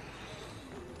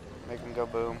 Make them go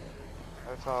boom.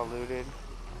 That's all looted.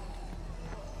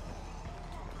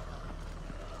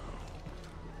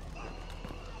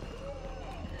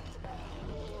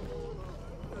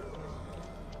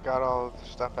 Got all the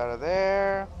stuff out of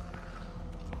there.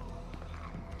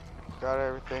 Got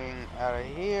everything out of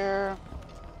here.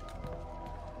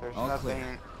 There's all nothing,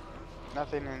 clear.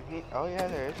 nothing in here. Oh yeah,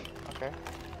 there is. Okay.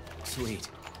 Sweet.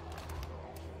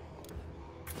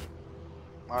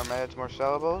 More meds, more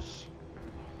sellables.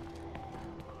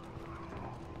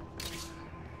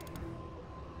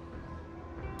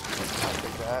 I'll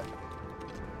take that.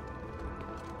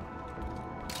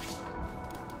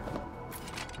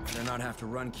 Better not have to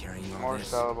run carrying all More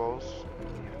this. sellables.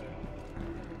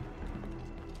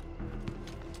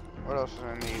 What else is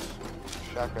in these?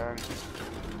 Shotgun.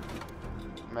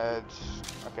 Meds.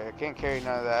 Okay, I can't carry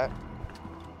none of that.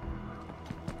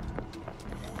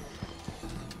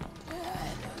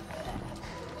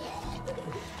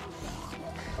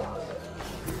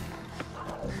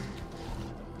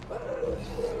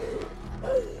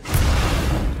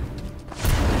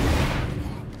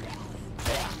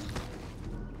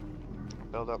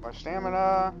 Build up my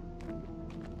stamina.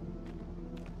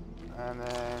 And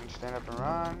then stand up and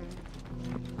run.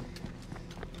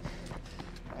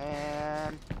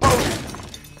 And boom!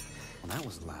 Well, that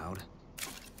was loud.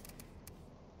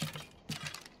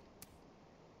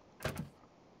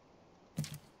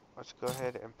 Let's go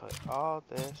ahead and put all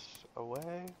this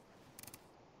away.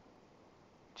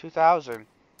 2,000.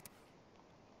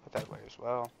 Put that away as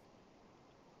well.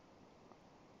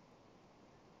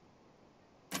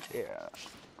 Yeah.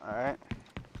 Alright.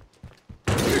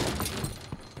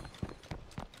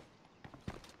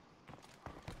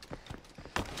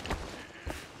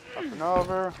 Up and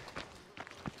over.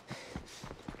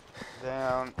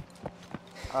 Down.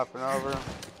 Up and over.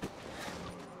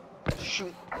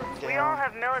 Shoot. Down. We all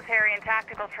have military and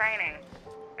tactical training.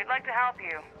 We'd like to help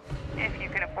you, if you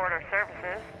can afford our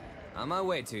services. On my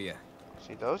way to you.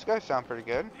 See, those guys sound pretty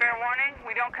good. Fair warning,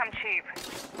 we don't come cheap.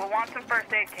 We'll want some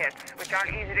first aid kits, which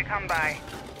aren't easy to come by.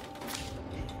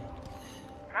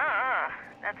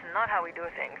 That's not how we do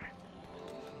things.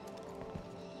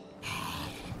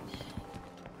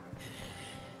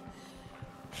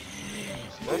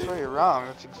 See, that's where you're wrong.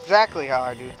 That's exactly how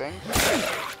I do things.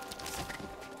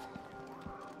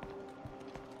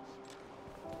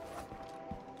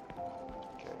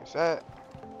 Okay, is that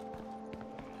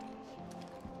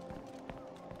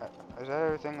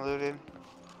everything looted?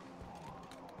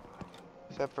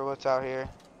 Except for what's out here.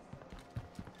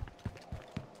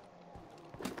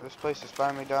 This place is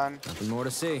finally done. Nothing more to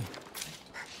see.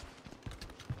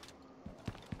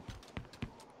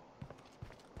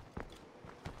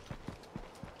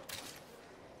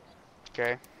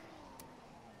 Okay.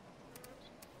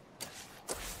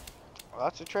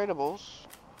 Lots of tradables.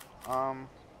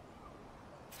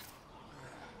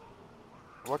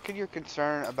 What could your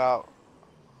concern about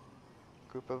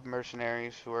a group of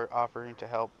mercenaries who are offering to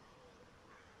help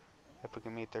if we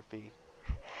can meet their fee?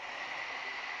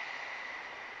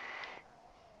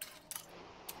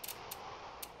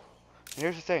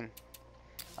 Here's the thing.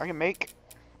 I can make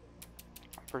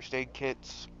first aid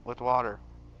kits with water.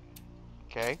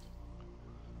 Okay?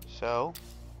 So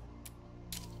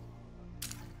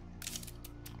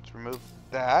Let's remove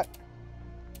that.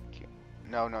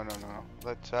 No.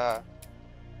 Let's,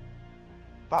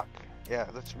 fuck. Yeah,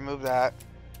 let's remove that.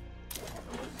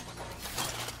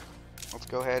 Let's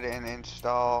go ahead and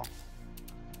install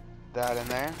that in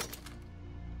there.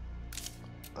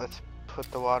 Let's put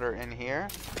the water in here.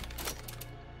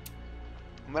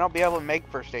 And then I'll be able to make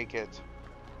first aid kits.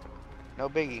 No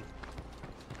biggie.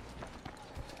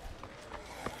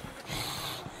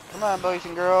 Come on, boys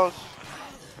and girls.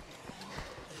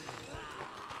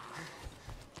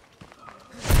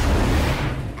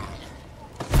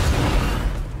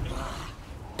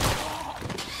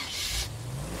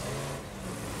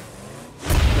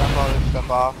 Dump all this stuff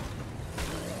off.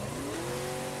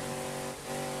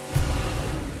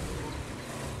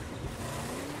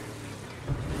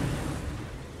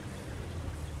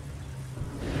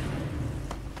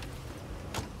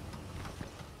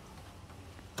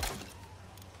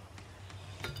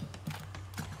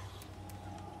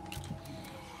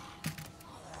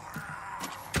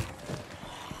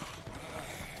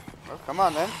 Oh, come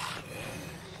on then.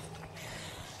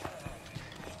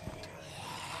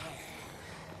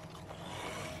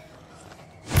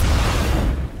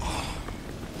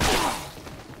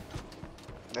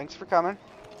 Thanks for coming.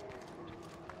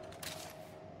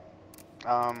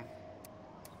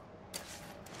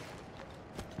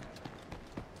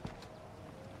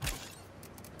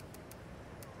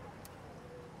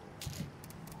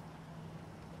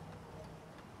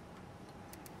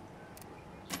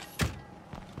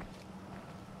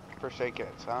 First aid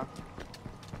kits, huh?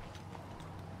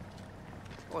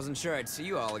 Wasn't sure I'd see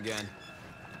you all again.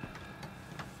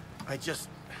 I can't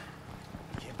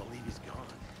believe he's gone.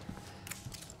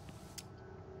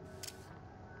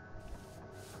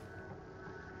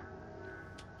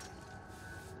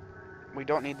 We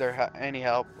don't need their any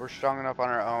help. We're strong enough on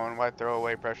our own. Why throw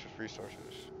away precious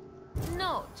resources?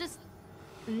 No, just...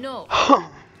 no.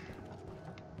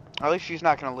 At least she's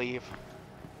not gonna leave.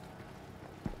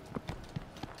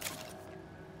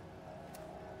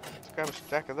 Let's grab a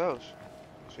stack of those.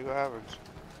 See what happens.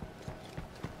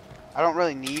 I don't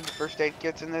really need first aid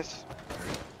kits in this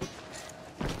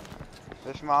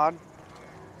mod.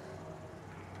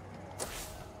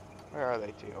 Where are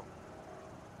they, two?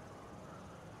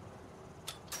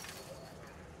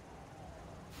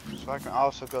 So I can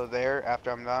also go there after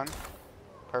I'm done.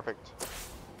 Perfect.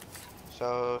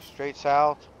 So straight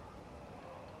south.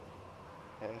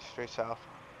 Yeah, straight south.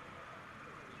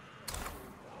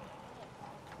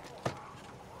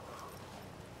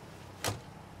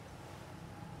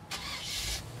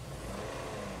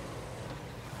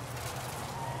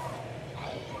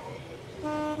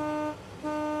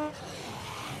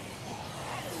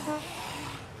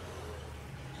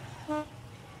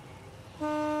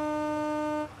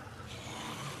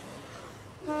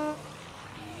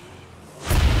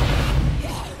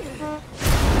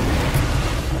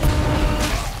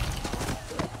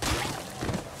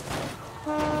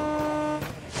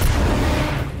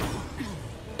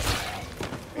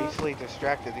 Easily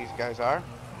distracted these guys are.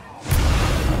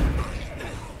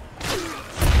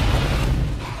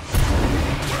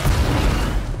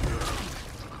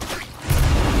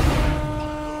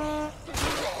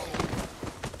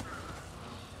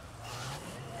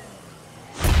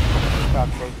 Stop,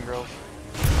 boys and girls.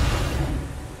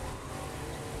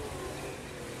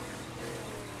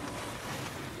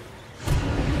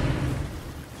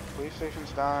 Police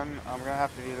station's done. I'm gonna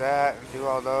have to do that and do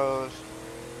all those.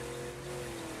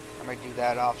 I might do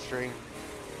that off stream.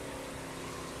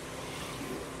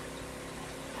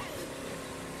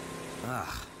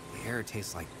 Ugh, the air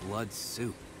tastes like blood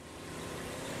soup.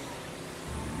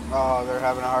 Oh, they're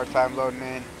having a hard time loading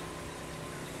in.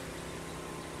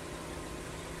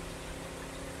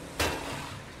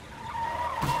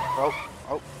 Oh.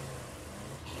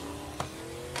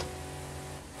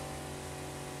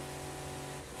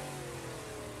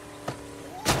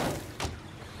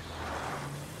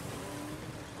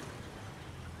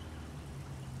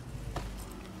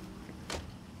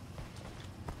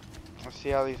 Let's see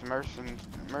how these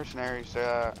mercenaries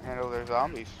handle their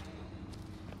zombies.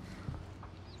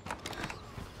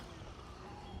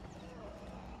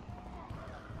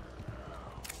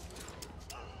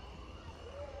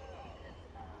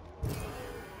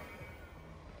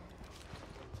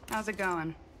 How's it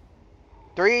going?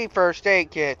 3 first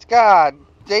aid kits. God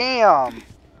damn.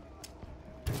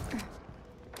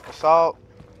 Assault.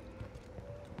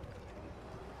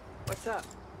 What's up?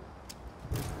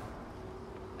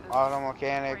 Auto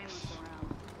mechanics.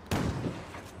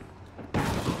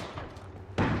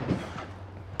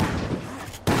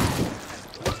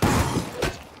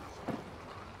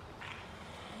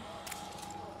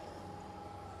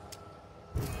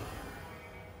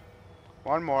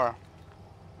 One more.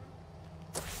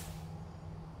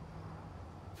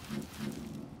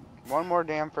 One more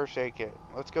damn first aid kit.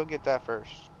 Let's go get that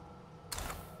first.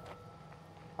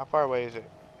 How far away is it?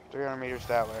 300 meters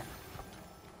that way.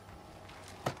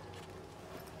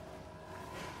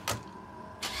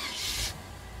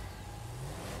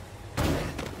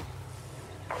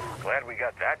 Glad we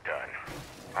got that done.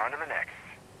 On to the next.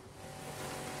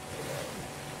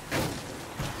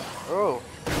 Oh.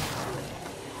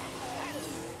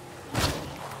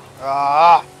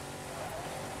 Ah.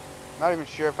 Not even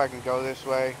sure if I can go this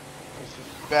way. This is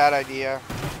a bad idea.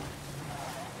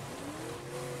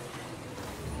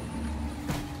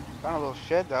 Found a little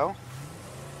shed though.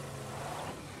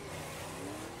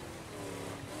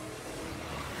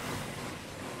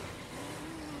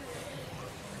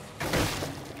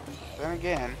 Then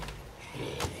again,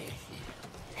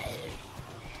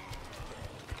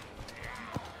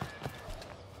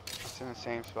 it's in the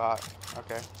same spot.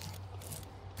 Okay.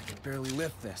 I can barely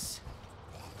lift this.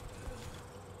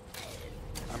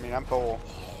 I mean, I'm full,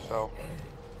 so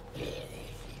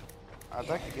I'd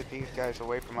like to get these guys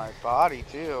away from my body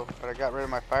too, but I got rid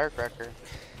of my firecracker.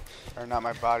 Or not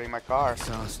my body, my car.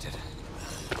 Exhausted.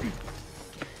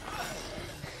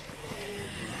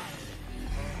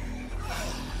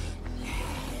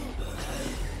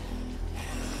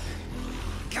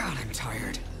 God, I'm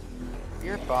tired.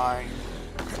 You're fine.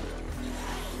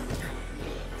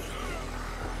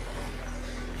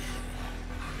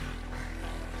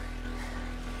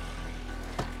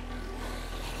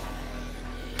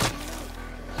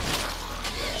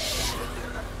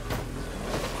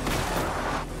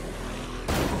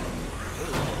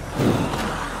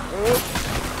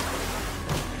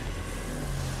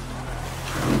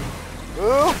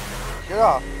 Ooh! Get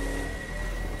off.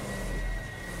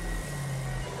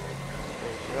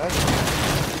 Okay, so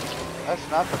that's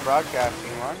not the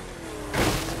broadcasting one.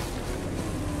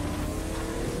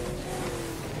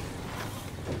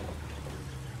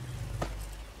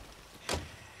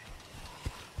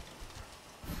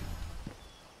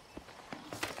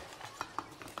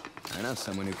 I know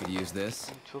someone who could use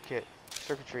this. Toolkit,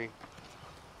 circuitry,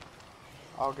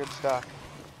 all good stuff.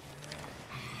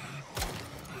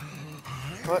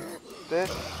 Put this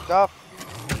stuff.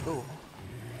 Ooh.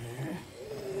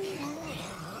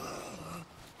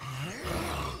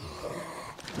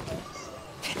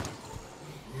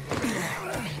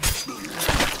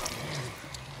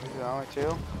 These are the only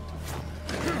two.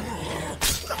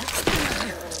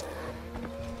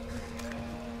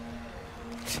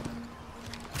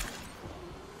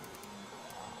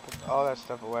 Put all that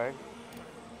stuff away.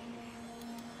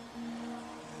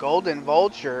 Golden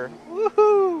Vulture.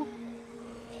 Woohoo!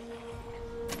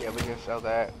 Yeah, we can sell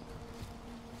that.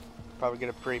 Probably get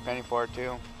a pretty penny for it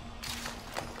too.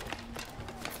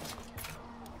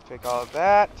 Take all of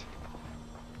that.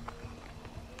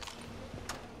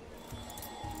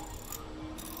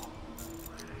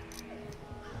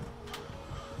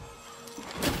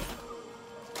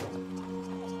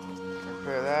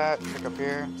 Repair that. Pick up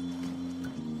here.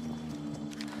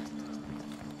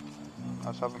 I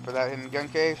was hoping for that hidden gun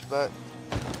case, but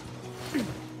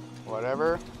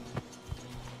whatever.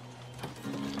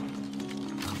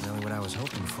 Not really what I was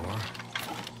hoping for.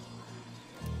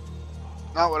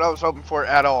 Not what I was hoping for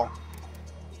at all.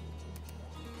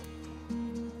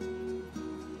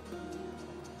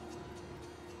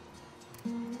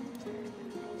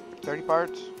 $30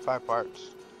 parts? 5 parts.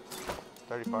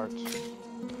 30 parts.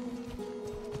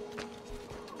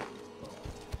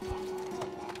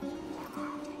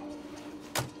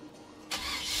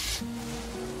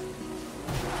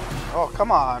 Oh,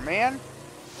 come on, man.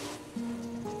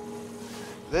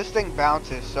 This thing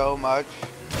bounces so much.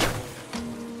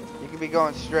 You could be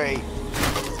going straight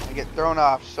and get thrown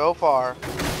off so far.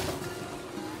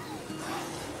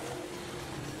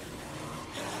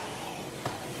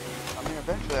 I mean,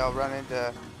 eventually I'll run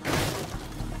into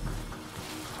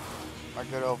my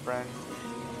good old friend.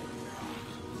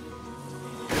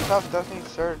 This house does need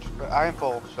search, but I am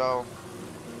full, so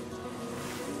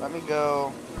let me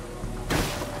go.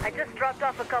 I just dropped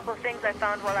off a couple of things I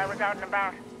found while I was out and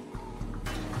about.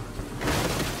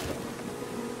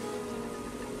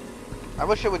 I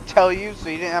wish it would tell you so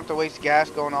you didn't have to waste gas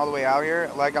going all the way out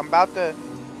here. Like, I'm about to...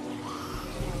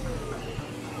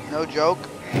 No joke.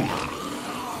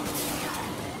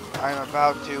 I'm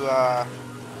about to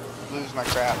lose my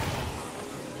crap.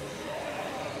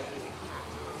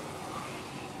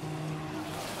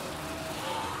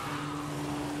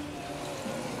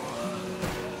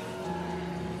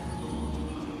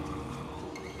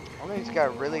 Oh, he's got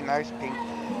a really nice pink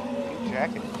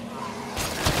jacket.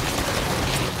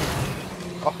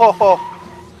 Oh,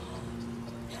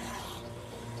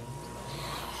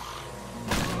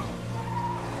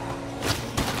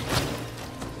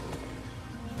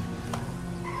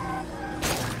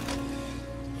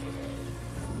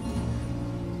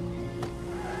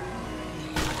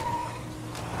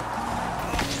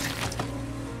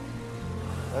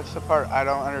 That's the part I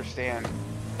don't understand.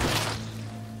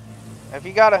 If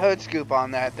you got a hood scoop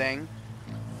on that thing,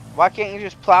 why can't you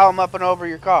just plow them up and over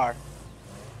your car?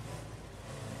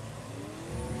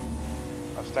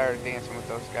 I started dancing with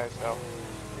those guys though.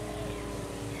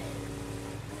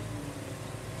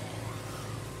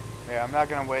 Yeah, I'm not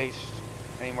gonna waste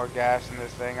any more gas in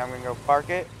this thing. I'm gonna go park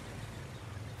it.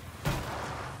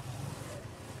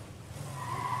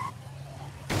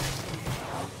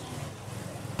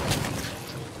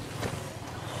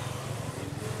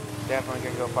 Definitely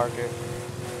gonna go park it.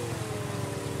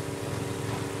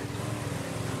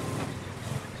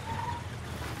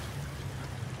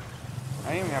 I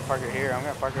ain't even gonna park it here. I'm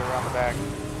gonna park it around the back.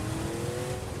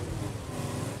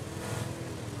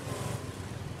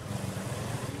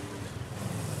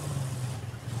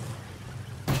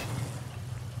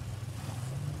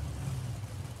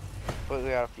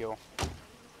 Completely out of fuel.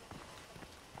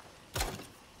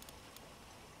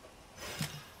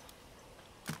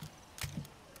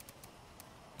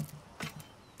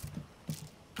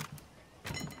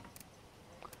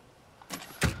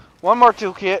 One more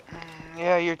toolkit.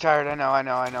 Yeah, you're tired. I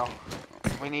know.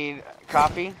 We need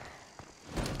coffee.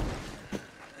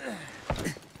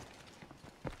 I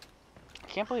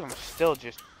can't believe I'm still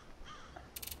just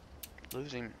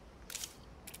losing.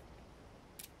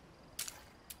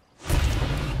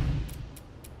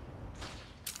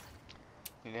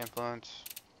 Need influence.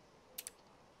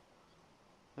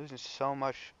 Losing so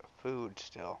much food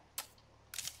still.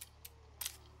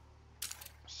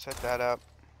 Set that up.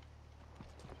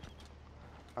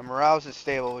 My morale's is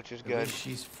stable, which is good. At least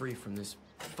she's free from this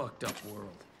fucked up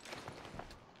world.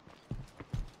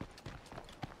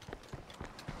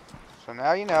 So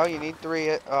now you know you need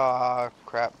 3.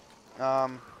 Crap.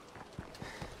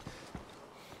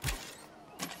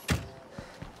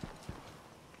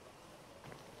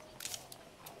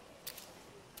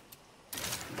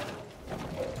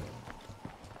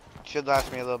 Should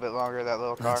last me a little bit longer, that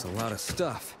little car. That's a lot of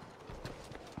stuff.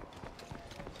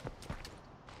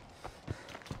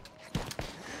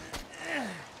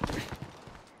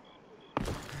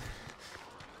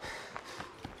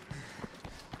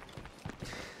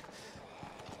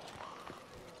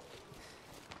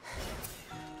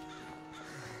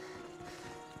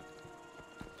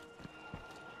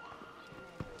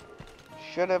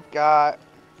 Should have got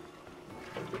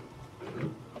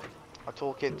a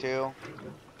toolkit too.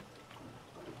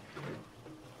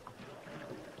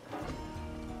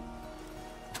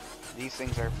 These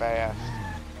things are fast.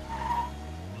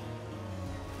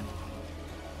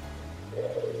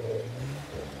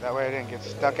 That way I didn't get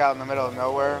stuck out in the middle of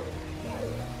nowhere.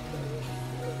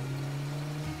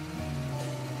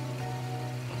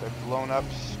 The blown up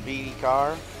speedy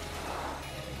car.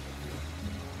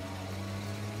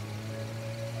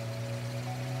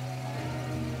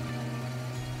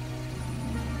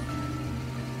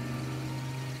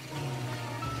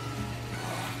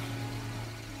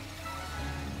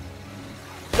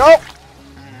 Nope.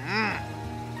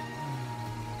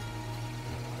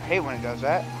 I hate when it does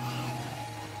that.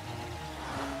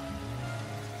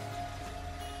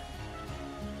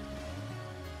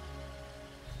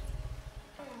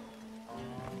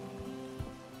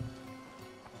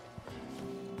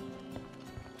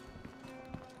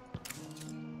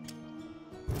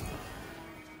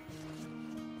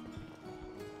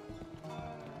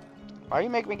 Why you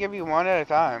make me give you one at a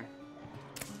time?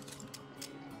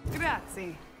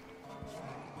 Grazie.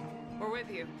 We're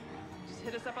with you. Just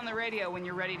hit us up on the radio when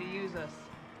you're ready to use us.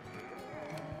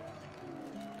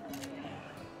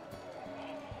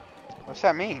 What's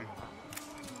that mean?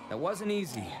 That wasn't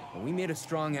easy, but we made a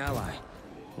strong ally.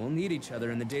 We'll need each other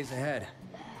in the days ahead.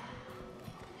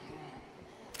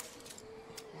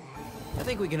 I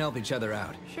think we can help each other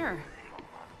out. Sure.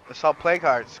 Assault plague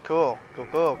hearts. Cool.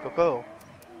 Cool.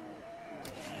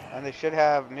 And they should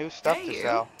have new stuff Hey, to you.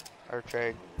 sell or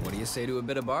trade. What do you say to a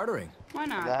bit of bartering? Why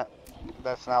not?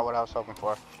 That's not what I was hoping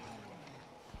for.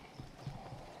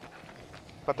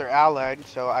 But they're allied,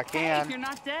 so I can Hey, you're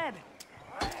not dead.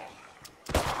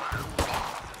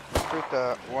 recruit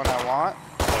the one I want.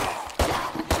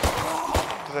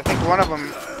 Because I think one of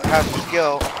them has a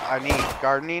skill I need,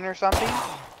 gardening or something.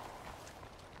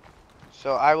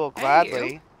 So I will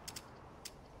gladly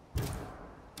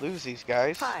lose these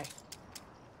guys. Hi.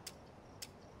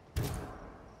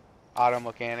 Auto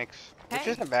mechanics, which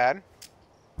Hey. isn't bad.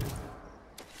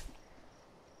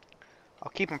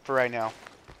 I'll keep them for right now.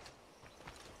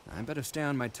 I better stay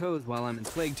on my toes while I'm in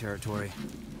plague territory.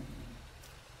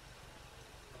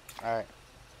 Alright.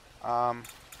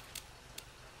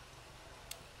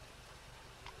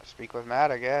 Speak with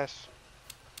Matt, I guess.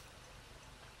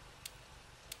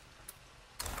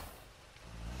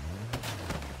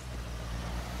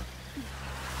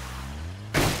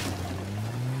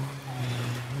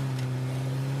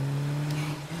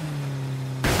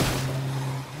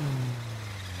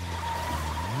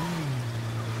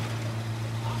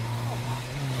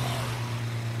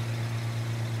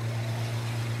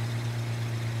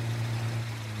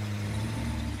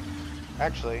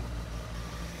 Actually.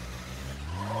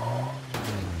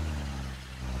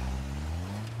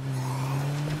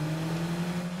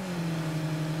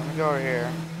 Let me go over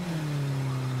here.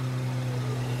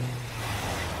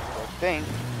 I think,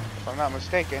 if I'm not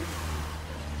mistaken,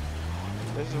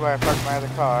 this is where I parked my other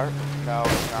car. No,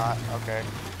 it's not. Okay.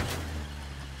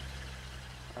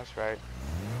 That's right.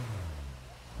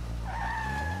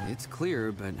 It's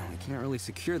clear, but I can't really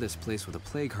secure this place with a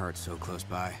plague heart so close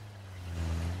by.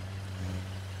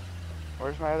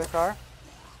 Where's my other car?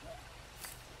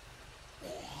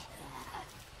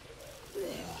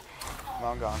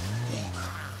 Long gone.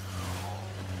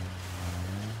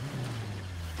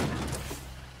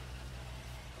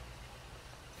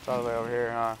 It's all the way over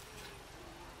here, huh?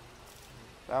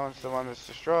 That one's the one that's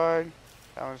destroyed.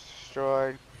 That one's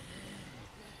destroyed.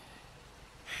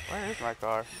 Where is my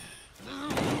car?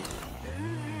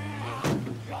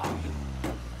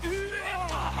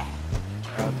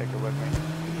 I'll take it with me.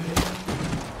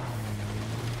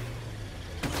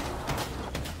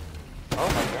 Oh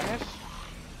my goodness.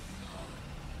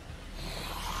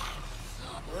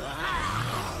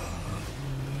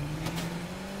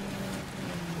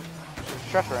 There's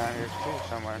truck around here too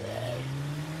somewhere.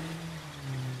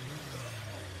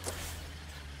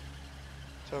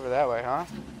 It's over that way, huh?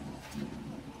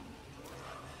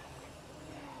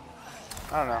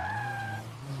 I don't know.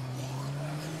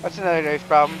 That's another day's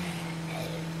problem.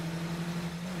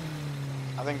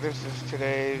 I think this is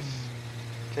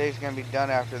today's gonna be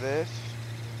done after this.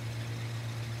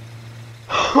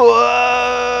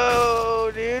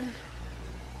 Whoa, dude.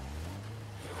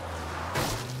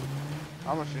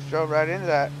 Almost just drove right into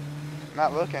that.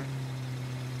 Not looking.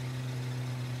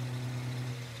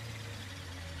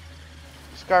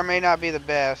 This car may not be the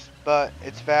best, but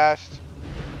it's fast.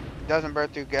 It doesn't burn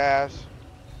through gas.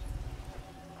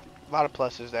 A lot of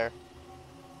pluses there.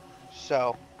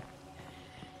 So,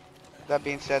 that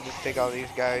being said, let's take all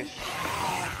these guys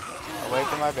away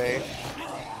from my base.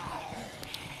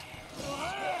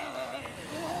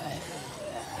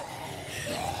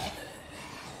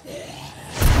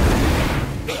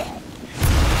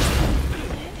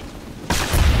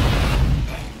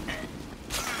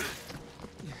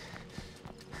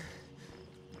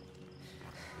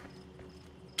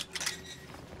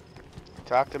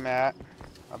 Talk to Matt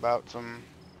about some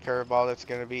curveball that's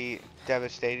going to be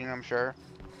devastating, I'm sure.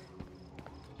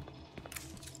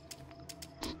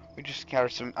 We just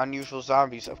encountered some unusual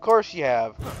zombies. Of course you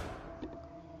have.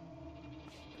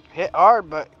 Hit hard,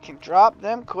 but can drop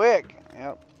them quick.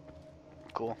 Yep.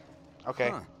 Cool. Okay.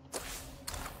 Huh.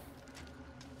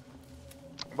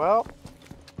 Well,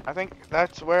 I think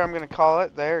that's where I'm going to call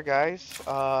it there, guys.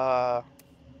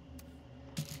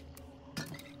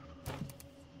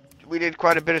 We did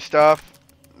quite a bit of stuff.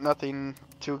 Nothing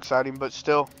too exciting, but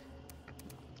still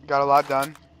got a lot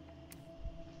done.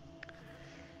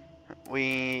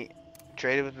 We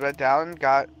traded with Red Talon,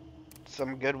 got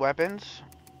some good weapons.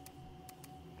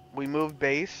 We moved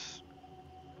base.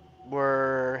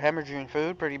 We're hemorrhaging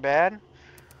food pretty bad.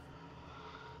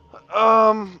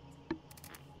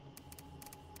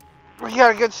 We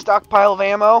got a good stockpile of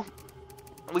ammo.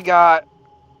 We got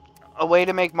a way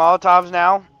to make Molotovs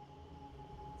now.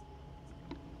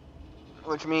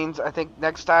 Which means I think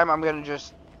next time I'm going to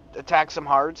just attack some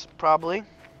hearts, probably.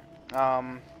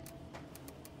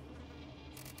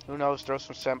 Who knows, throw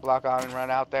some scent block on and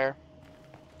run out there.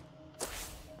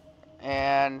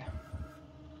 And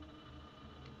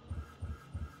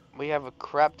we have a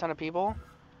crap ton of people.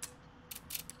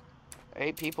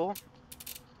 8 people.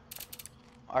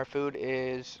 Our food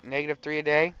is -3 a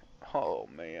day. Oh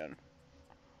man.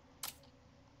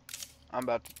 I'm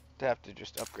about to have to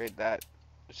just upgrade that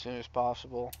as soon as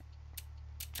possible.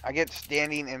 I get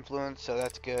standing influence, so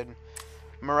that's good.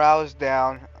 Morale is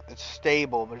down. It's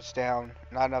stable, but it's down.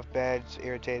 Not enough beds,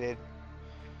 irritated,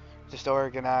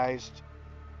 disorganized.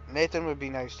 Nathan would be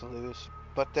nice to lose,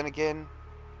 but then again,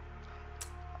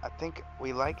 I think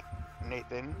we like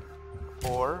Nathan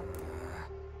for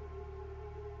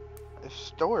his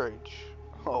storage.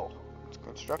 Oh, it's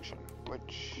construction.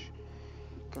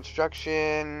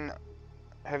 Construction,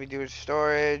 heavy duty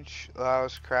storage,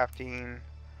 allows crafting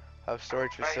of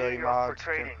storage facility mods.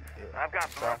 For trading. I've got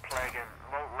blood plague and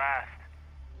won't last.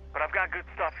 But I've got good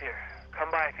stuff here.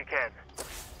 Come by if you can.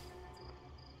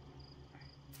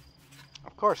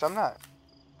 Of course, I'm not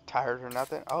tired or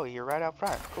nothing. Oh, you're right out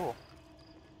front. Cool.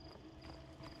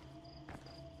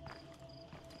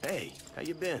 Hey, how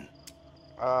you been?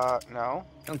 No.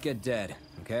 Don't get dead,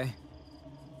 okay?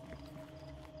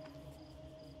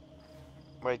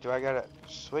 Wait, do I gotta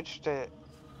switch to...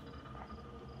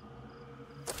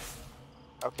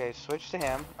 Okay, switch to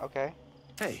him. Okay.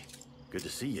 Hey, Good to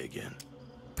see you again.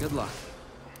 Good luck.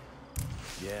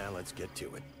 Yeah, let's get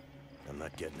to it. I'm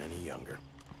not getting any younger.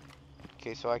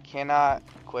 Okay, so I cannot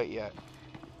quit yet.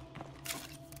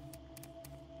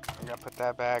 I'm gonna put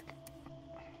that back.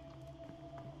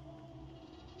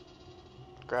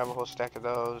 Grab a whole stack of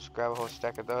those. Grab a whole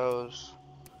stack of those.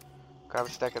 Grab a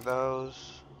stack of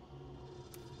those.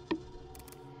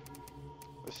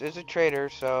 This is a trader,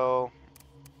 so...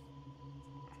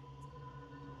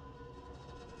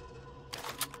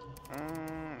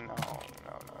 no,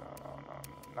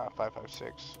 not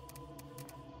 5.56.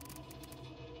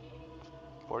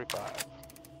 45.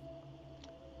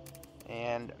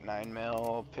 And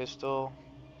 9mm pistol.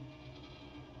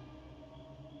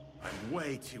 I'm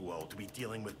way too old to be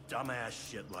dealing with dumbass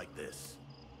shit like this.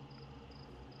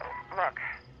 Look,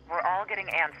 we're all getting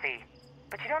antsy,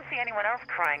 but you don't see anyone else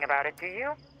crying about it, do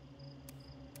you?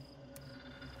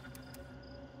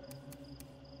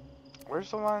 Where's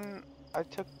the one I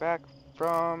took back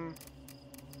from?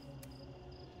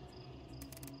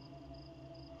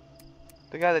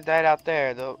 The guy that died out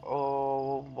there. The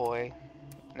oh boy.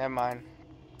 Never mind.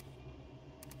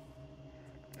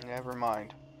 Never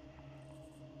mind.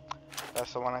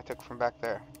 That's the one I took from back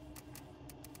there.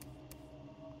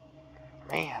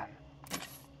 Man.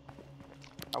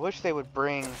 I wish they would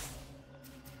bring...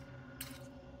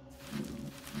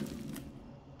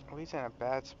 Oh, he's in a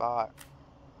bad spot.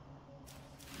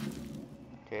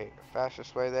 Okay,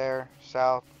 fastest way there.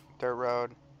 South, dirt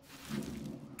road.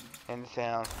 Into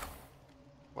town.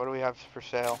 What do we have for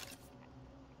sale?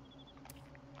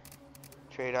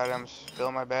 Trade items.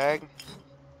 Fill my bag.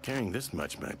 Carrying this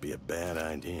much might be a bad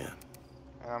idea.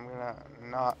 And I'm gonna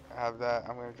not have that.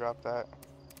 I'm gonna drop that.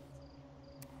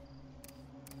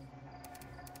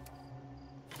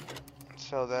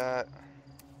 Sell that.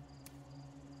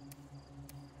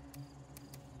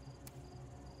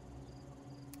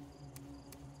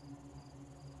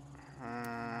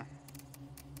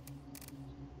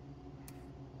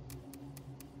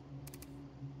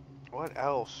 What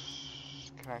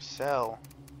else can I sell?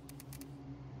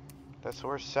 That's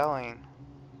worth selling.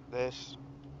 This.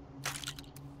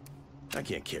 I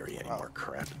can't carry any more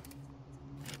crap.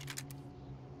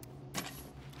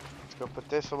 Let's go put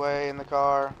this away in the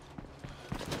car.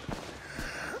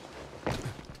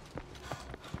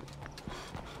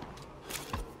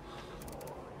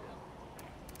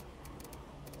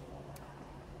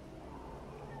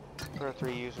 There are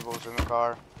 3 usables in the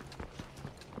car.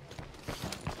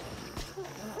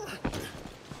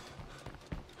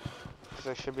 So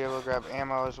I should be able to grab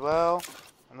ammo as well.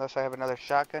 Unless I have another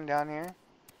shotgun down here.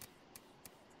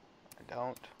 I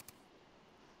don't.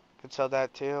 Could sell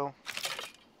that too.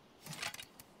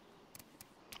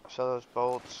 Sell those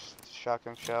bolts,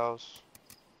 shotgun shells.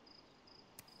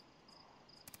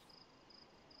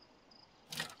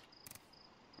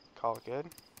 Call it good.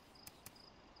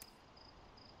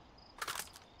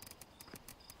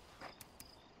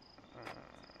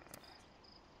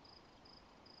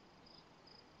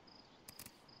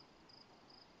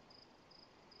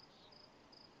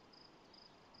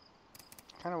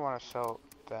 Kind of want to sell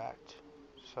that,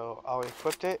 so I'll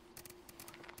equip it.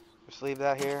 Just leave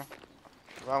that here.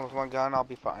 Run with one gun, I'll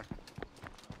be fine.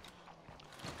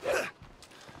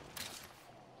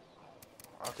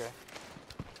 Okay.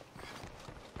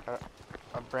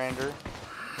 A brander.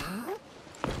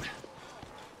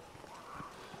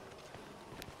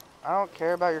 I don't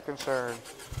care about your concern.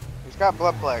 He's got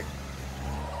blood plague.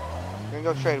 I'm gonna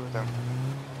go trade with him.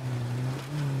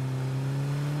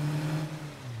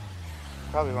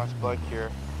 Probably wants blood cure.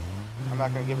 I'm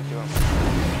not gonna give it to him.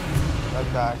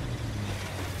 Let's die.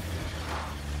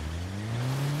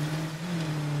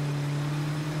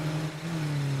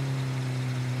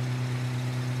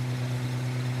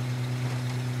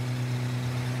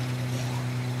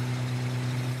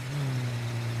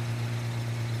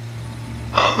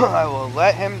 I will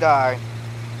let him die.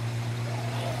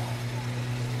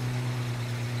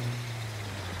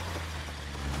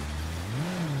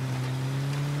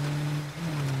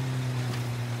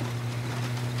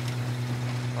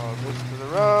 Follow this to the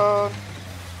road.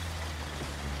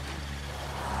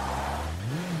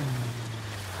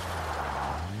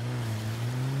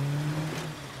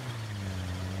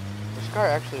 This car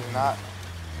actually is not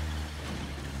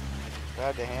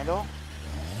bad to handle.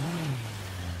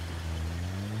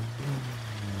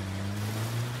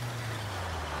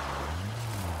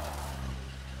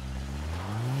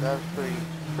 That was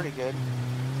pretty good.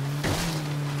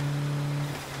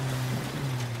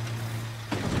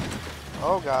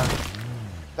 Oh god.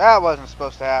 That wasn't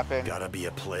supposed to happen. Gotta be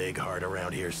a plague heart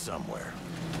around here somewhere.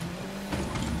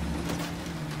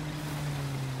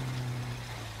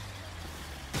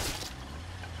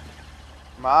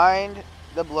 Mind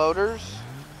the bloaters.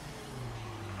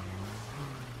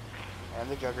 And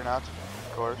the juggernauts,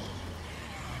 of course.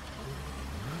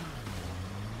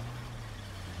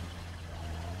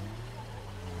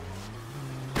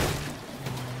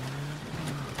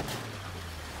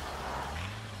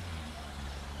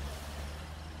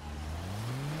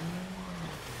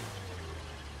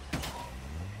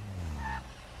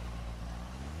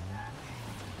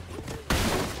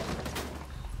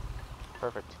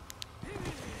 Perfect.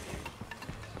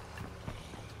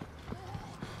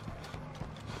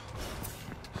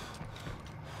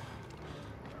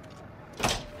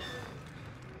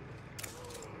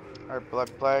 Alright,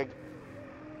 blood plague.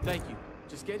 Thank you.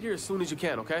 Just get here as soon as you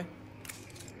can, okay?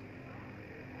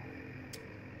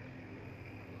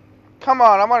 Come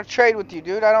on, I want to trade with you,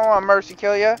 dude. I don't want to mercy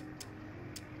kill you.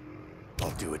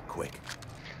 I'll do it quick.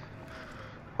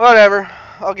 Whatever.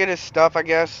 I'll get his stuff, I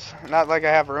guess. Not like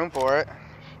I have room for it.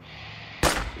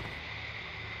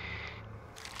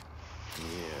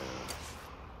 Yeah.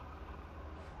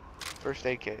 First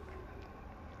aid kit.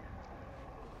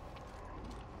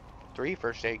 3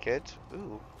 first aid kits.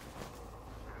 Ooh.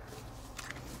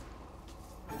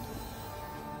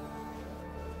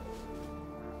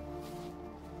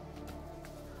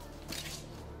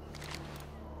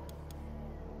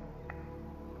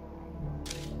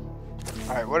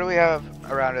 Alright, what do we have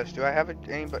around us? Do I have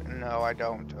anybody? No, I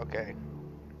don't. Okay.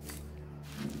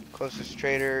 Closest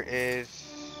trader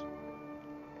is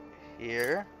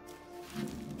here.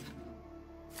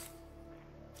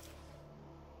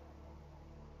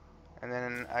 And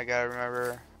then I gotta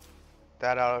remember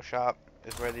that auto shop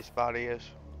is where the spotty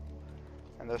is.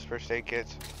 And those first aid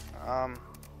kits.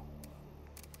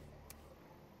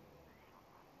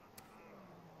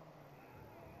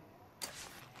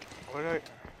 What do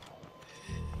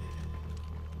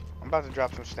I'm about to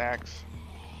drop some snacks.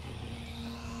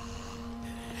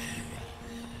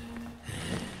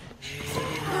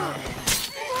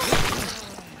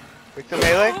 Quick to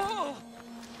melee.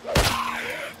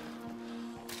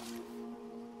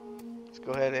 Let's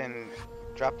go ahead and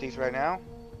drop these right now.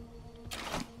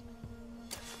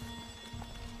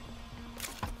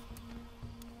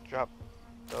 Drop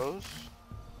those.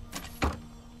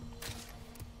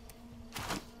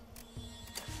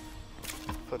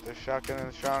 Put the shotgun in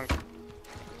the trunk.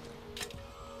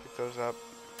 Pick those up.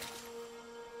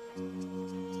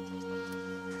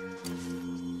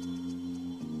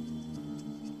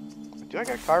 Do I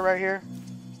got a car right here?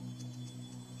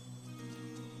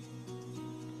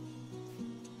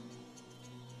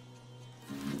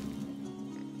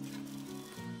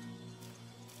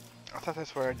 I thought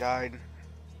that's where I died.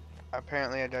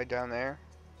 Apparently I died down there.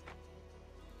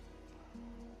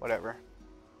 Whatever.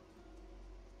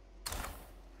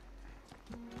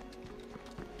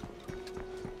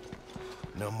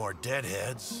 No more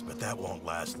deadheads, but that won't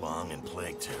last long in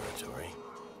plague territory.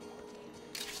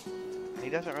 He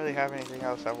doesn't really have anything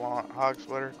else I want. Hog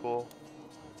splitter, cool.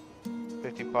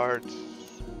 50 parts.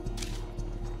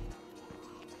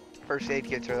 First aid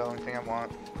kits are the only thing I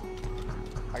want.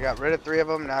 I got rid of 3 of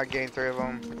them, now I gained 3 of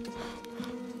them.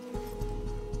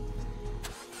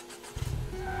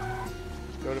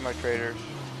 Let's go to my traders.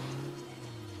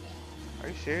 Are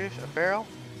you serious? A barrel?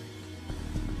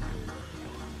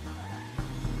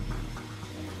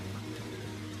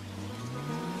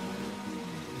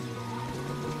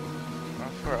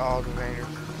 That's where all the dangerous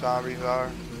zombies are.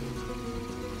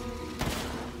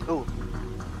 Ooh.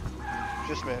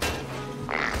 Just missed.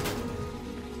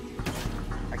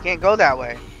 I can't go that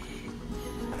way.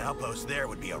 An outpost there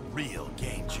would be a real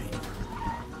game changer.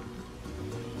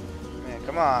 Man,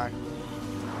 come on.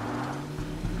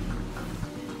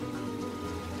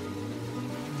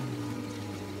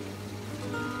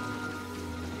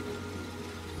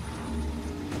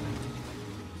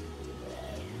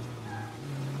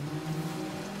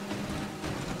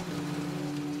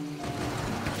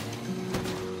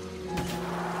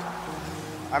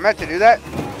 I meant to do that.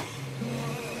 You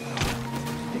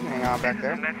can hang on back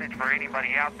there. This is a message for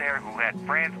anybody out there who had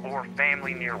friends or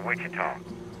family near Wichita.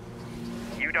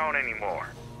 You don't anymore.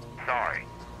 Sorry.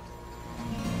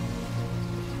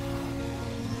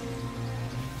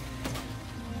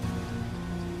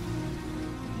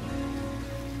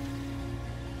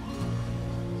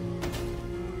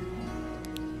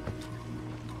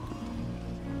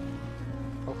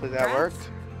 Hopefully that worked.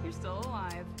 You're still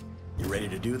alive. You ready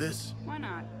to do this? Why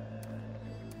not?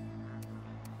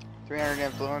 300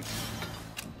 influence.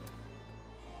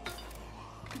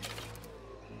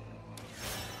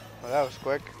 Well, that was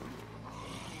quick.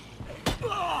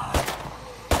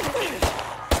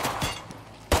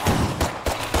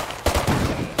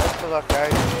 Best of luck,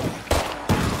 guys.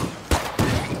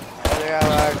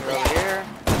 allies are over here.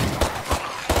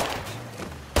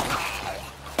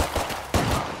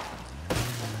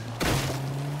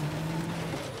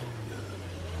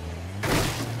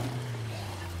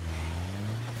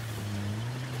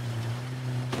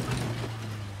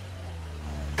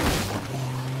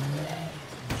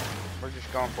 We're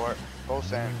just going for it. Full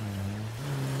send.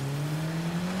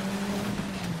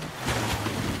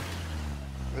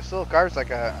 This little car's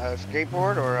like a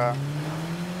skateboard or a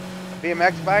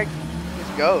BMX bike. It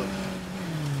just goes.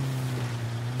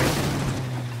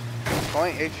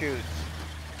 Point, it shoots.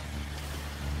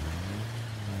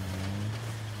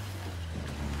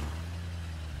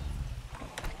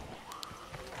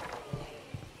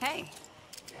 Hey.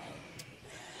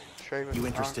 Trade with You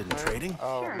interested in trading?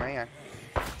 Oh, Sure. man.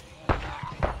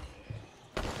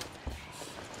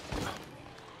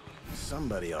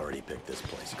 Somebody already picked this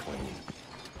place clean.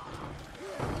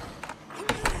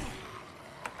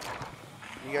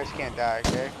 You guys can't die,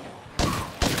 okay?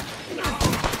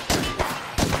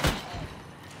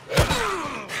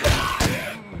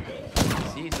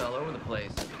 Seeds all over the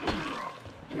place.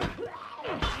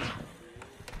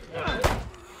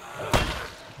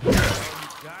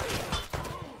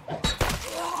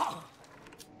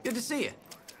 Good to see you.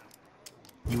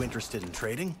 You interested in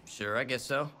trading? Sure, I guess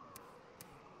so.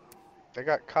 They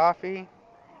got coffee.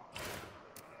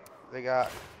 They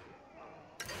got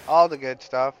all the good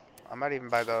stuff. I might even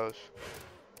buy those.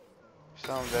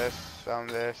 Some of this, some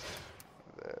of this,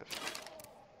 this.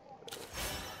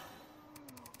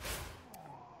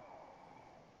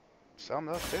 Some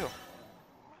of those too.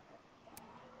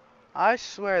 I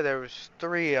swear there was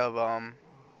 3 of them.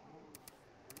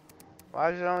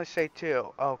 Why does it only say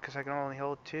 2? Oh, because I can only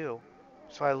hold 2.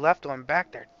 So I left one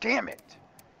back there. Damn it!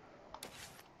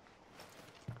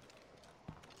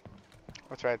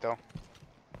 That's right though.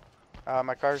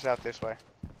 My car's out this way.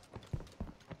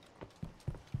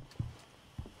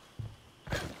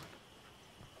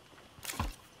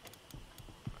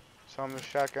 So I'm the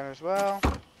shotgun as well.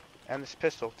 And this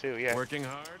pistol too, yeah. Working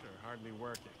hard or hardly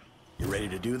working? You ready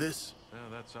to do this? Yeah,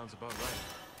 that sounds about right.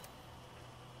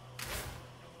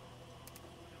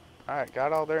 Alright,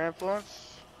 got all their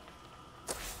influence.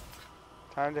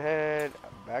 Time to head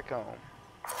back home.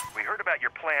 We heard about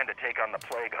your plan to take on the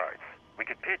Plague Hearts. We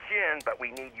could pitch in, but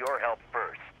we need your help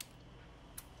first.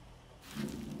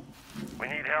 We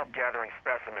need help gathering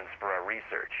specimens for our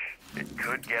research. It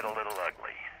could get a little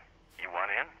ugly. You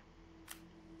want in?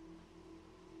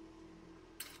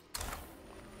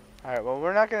 Alright, well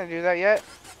we're not gonna do that yet.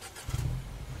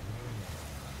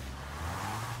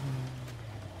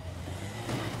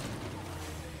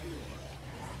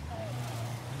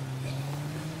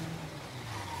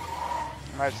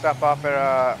 Might stop off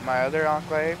at my other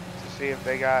enclave to see if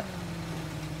they got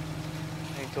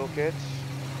any toolkits.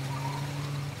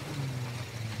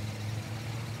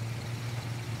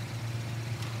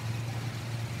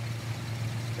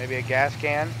 Maybe a gas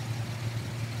can.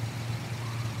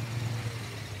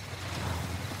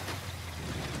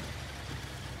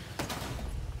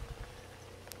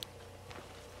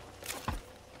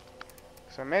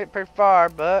 So I made it pretty far,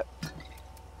 but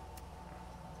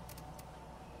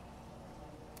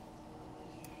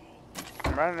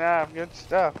I'm running out of good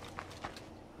stuff.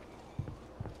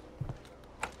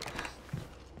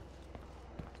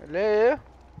 Hello?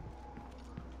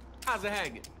 How's it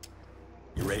hanging?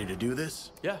 You ready to do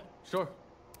this? Yeah, sure.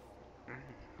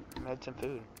 I had some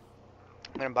food.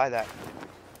 I'm gonna buy that.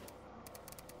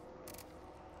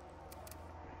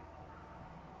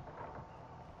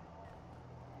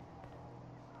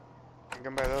 I'm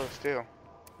gonna buy those too.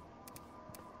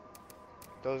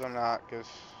 Those I'm not, cause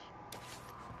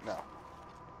no.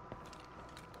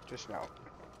 Just no.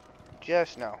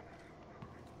 Just no.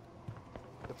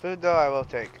 The food though I will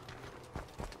take.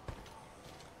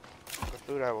 The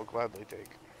food I will gladly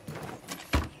take.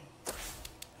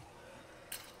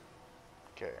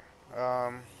 Okay.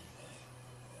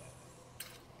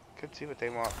 Could see what they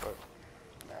want, but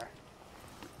nah.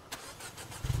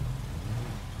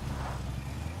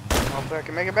 Hopefully I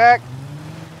can make it back,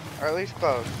 or at least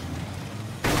close.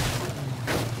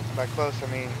 By close I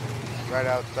mean right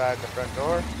outside the front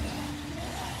door.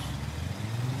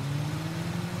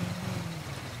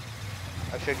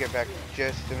 I should get back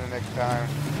just in the next time.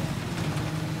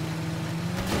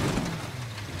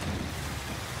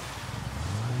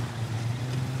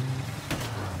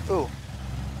 Ooh,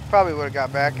 probably would have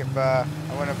got back if I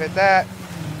wouldn't have hit that.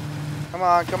 Come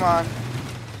on, come on.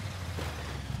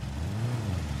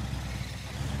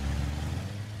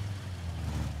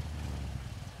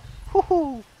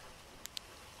 Woohoo!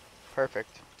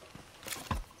 Perfect.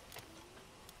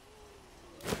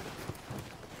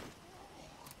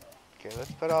 Okay, Okay,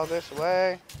 let's put all this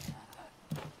away.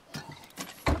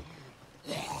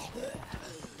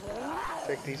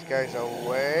 Take these guys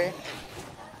away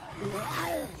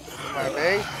from my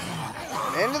base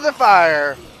and into the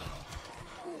fire.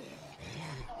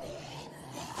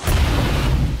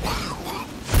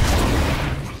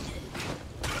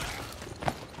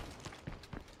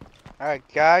 Alright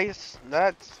guys,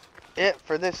 that's it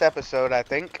for this episode, I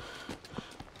think.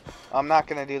 I'm not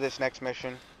going to do this next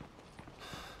mission.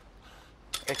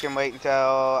 It can wait until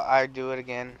I do it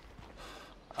again.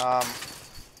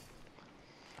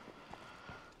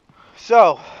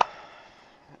 So,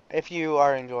 if you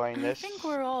are enjoying this, I think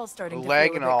we're all starting to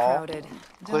lag feel a and bit all, crowded,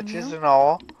 don't glitches you? and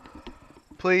all,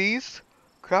 please,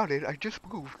 crowded, I just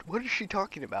moved. What is she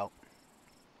talking about?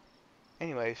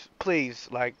 Anyways, please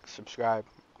like, subscribe,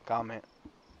 comment,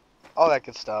 all that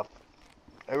good stuff.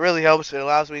 It really helps. It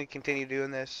allows me to continue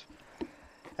doing this.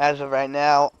 As of right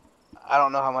now, I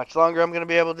don't know how much longer I'm going to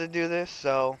be able to do this,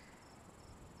 so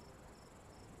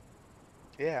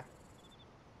yeah.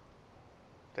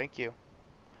 Thank you.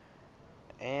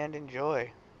 And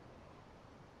enjoy.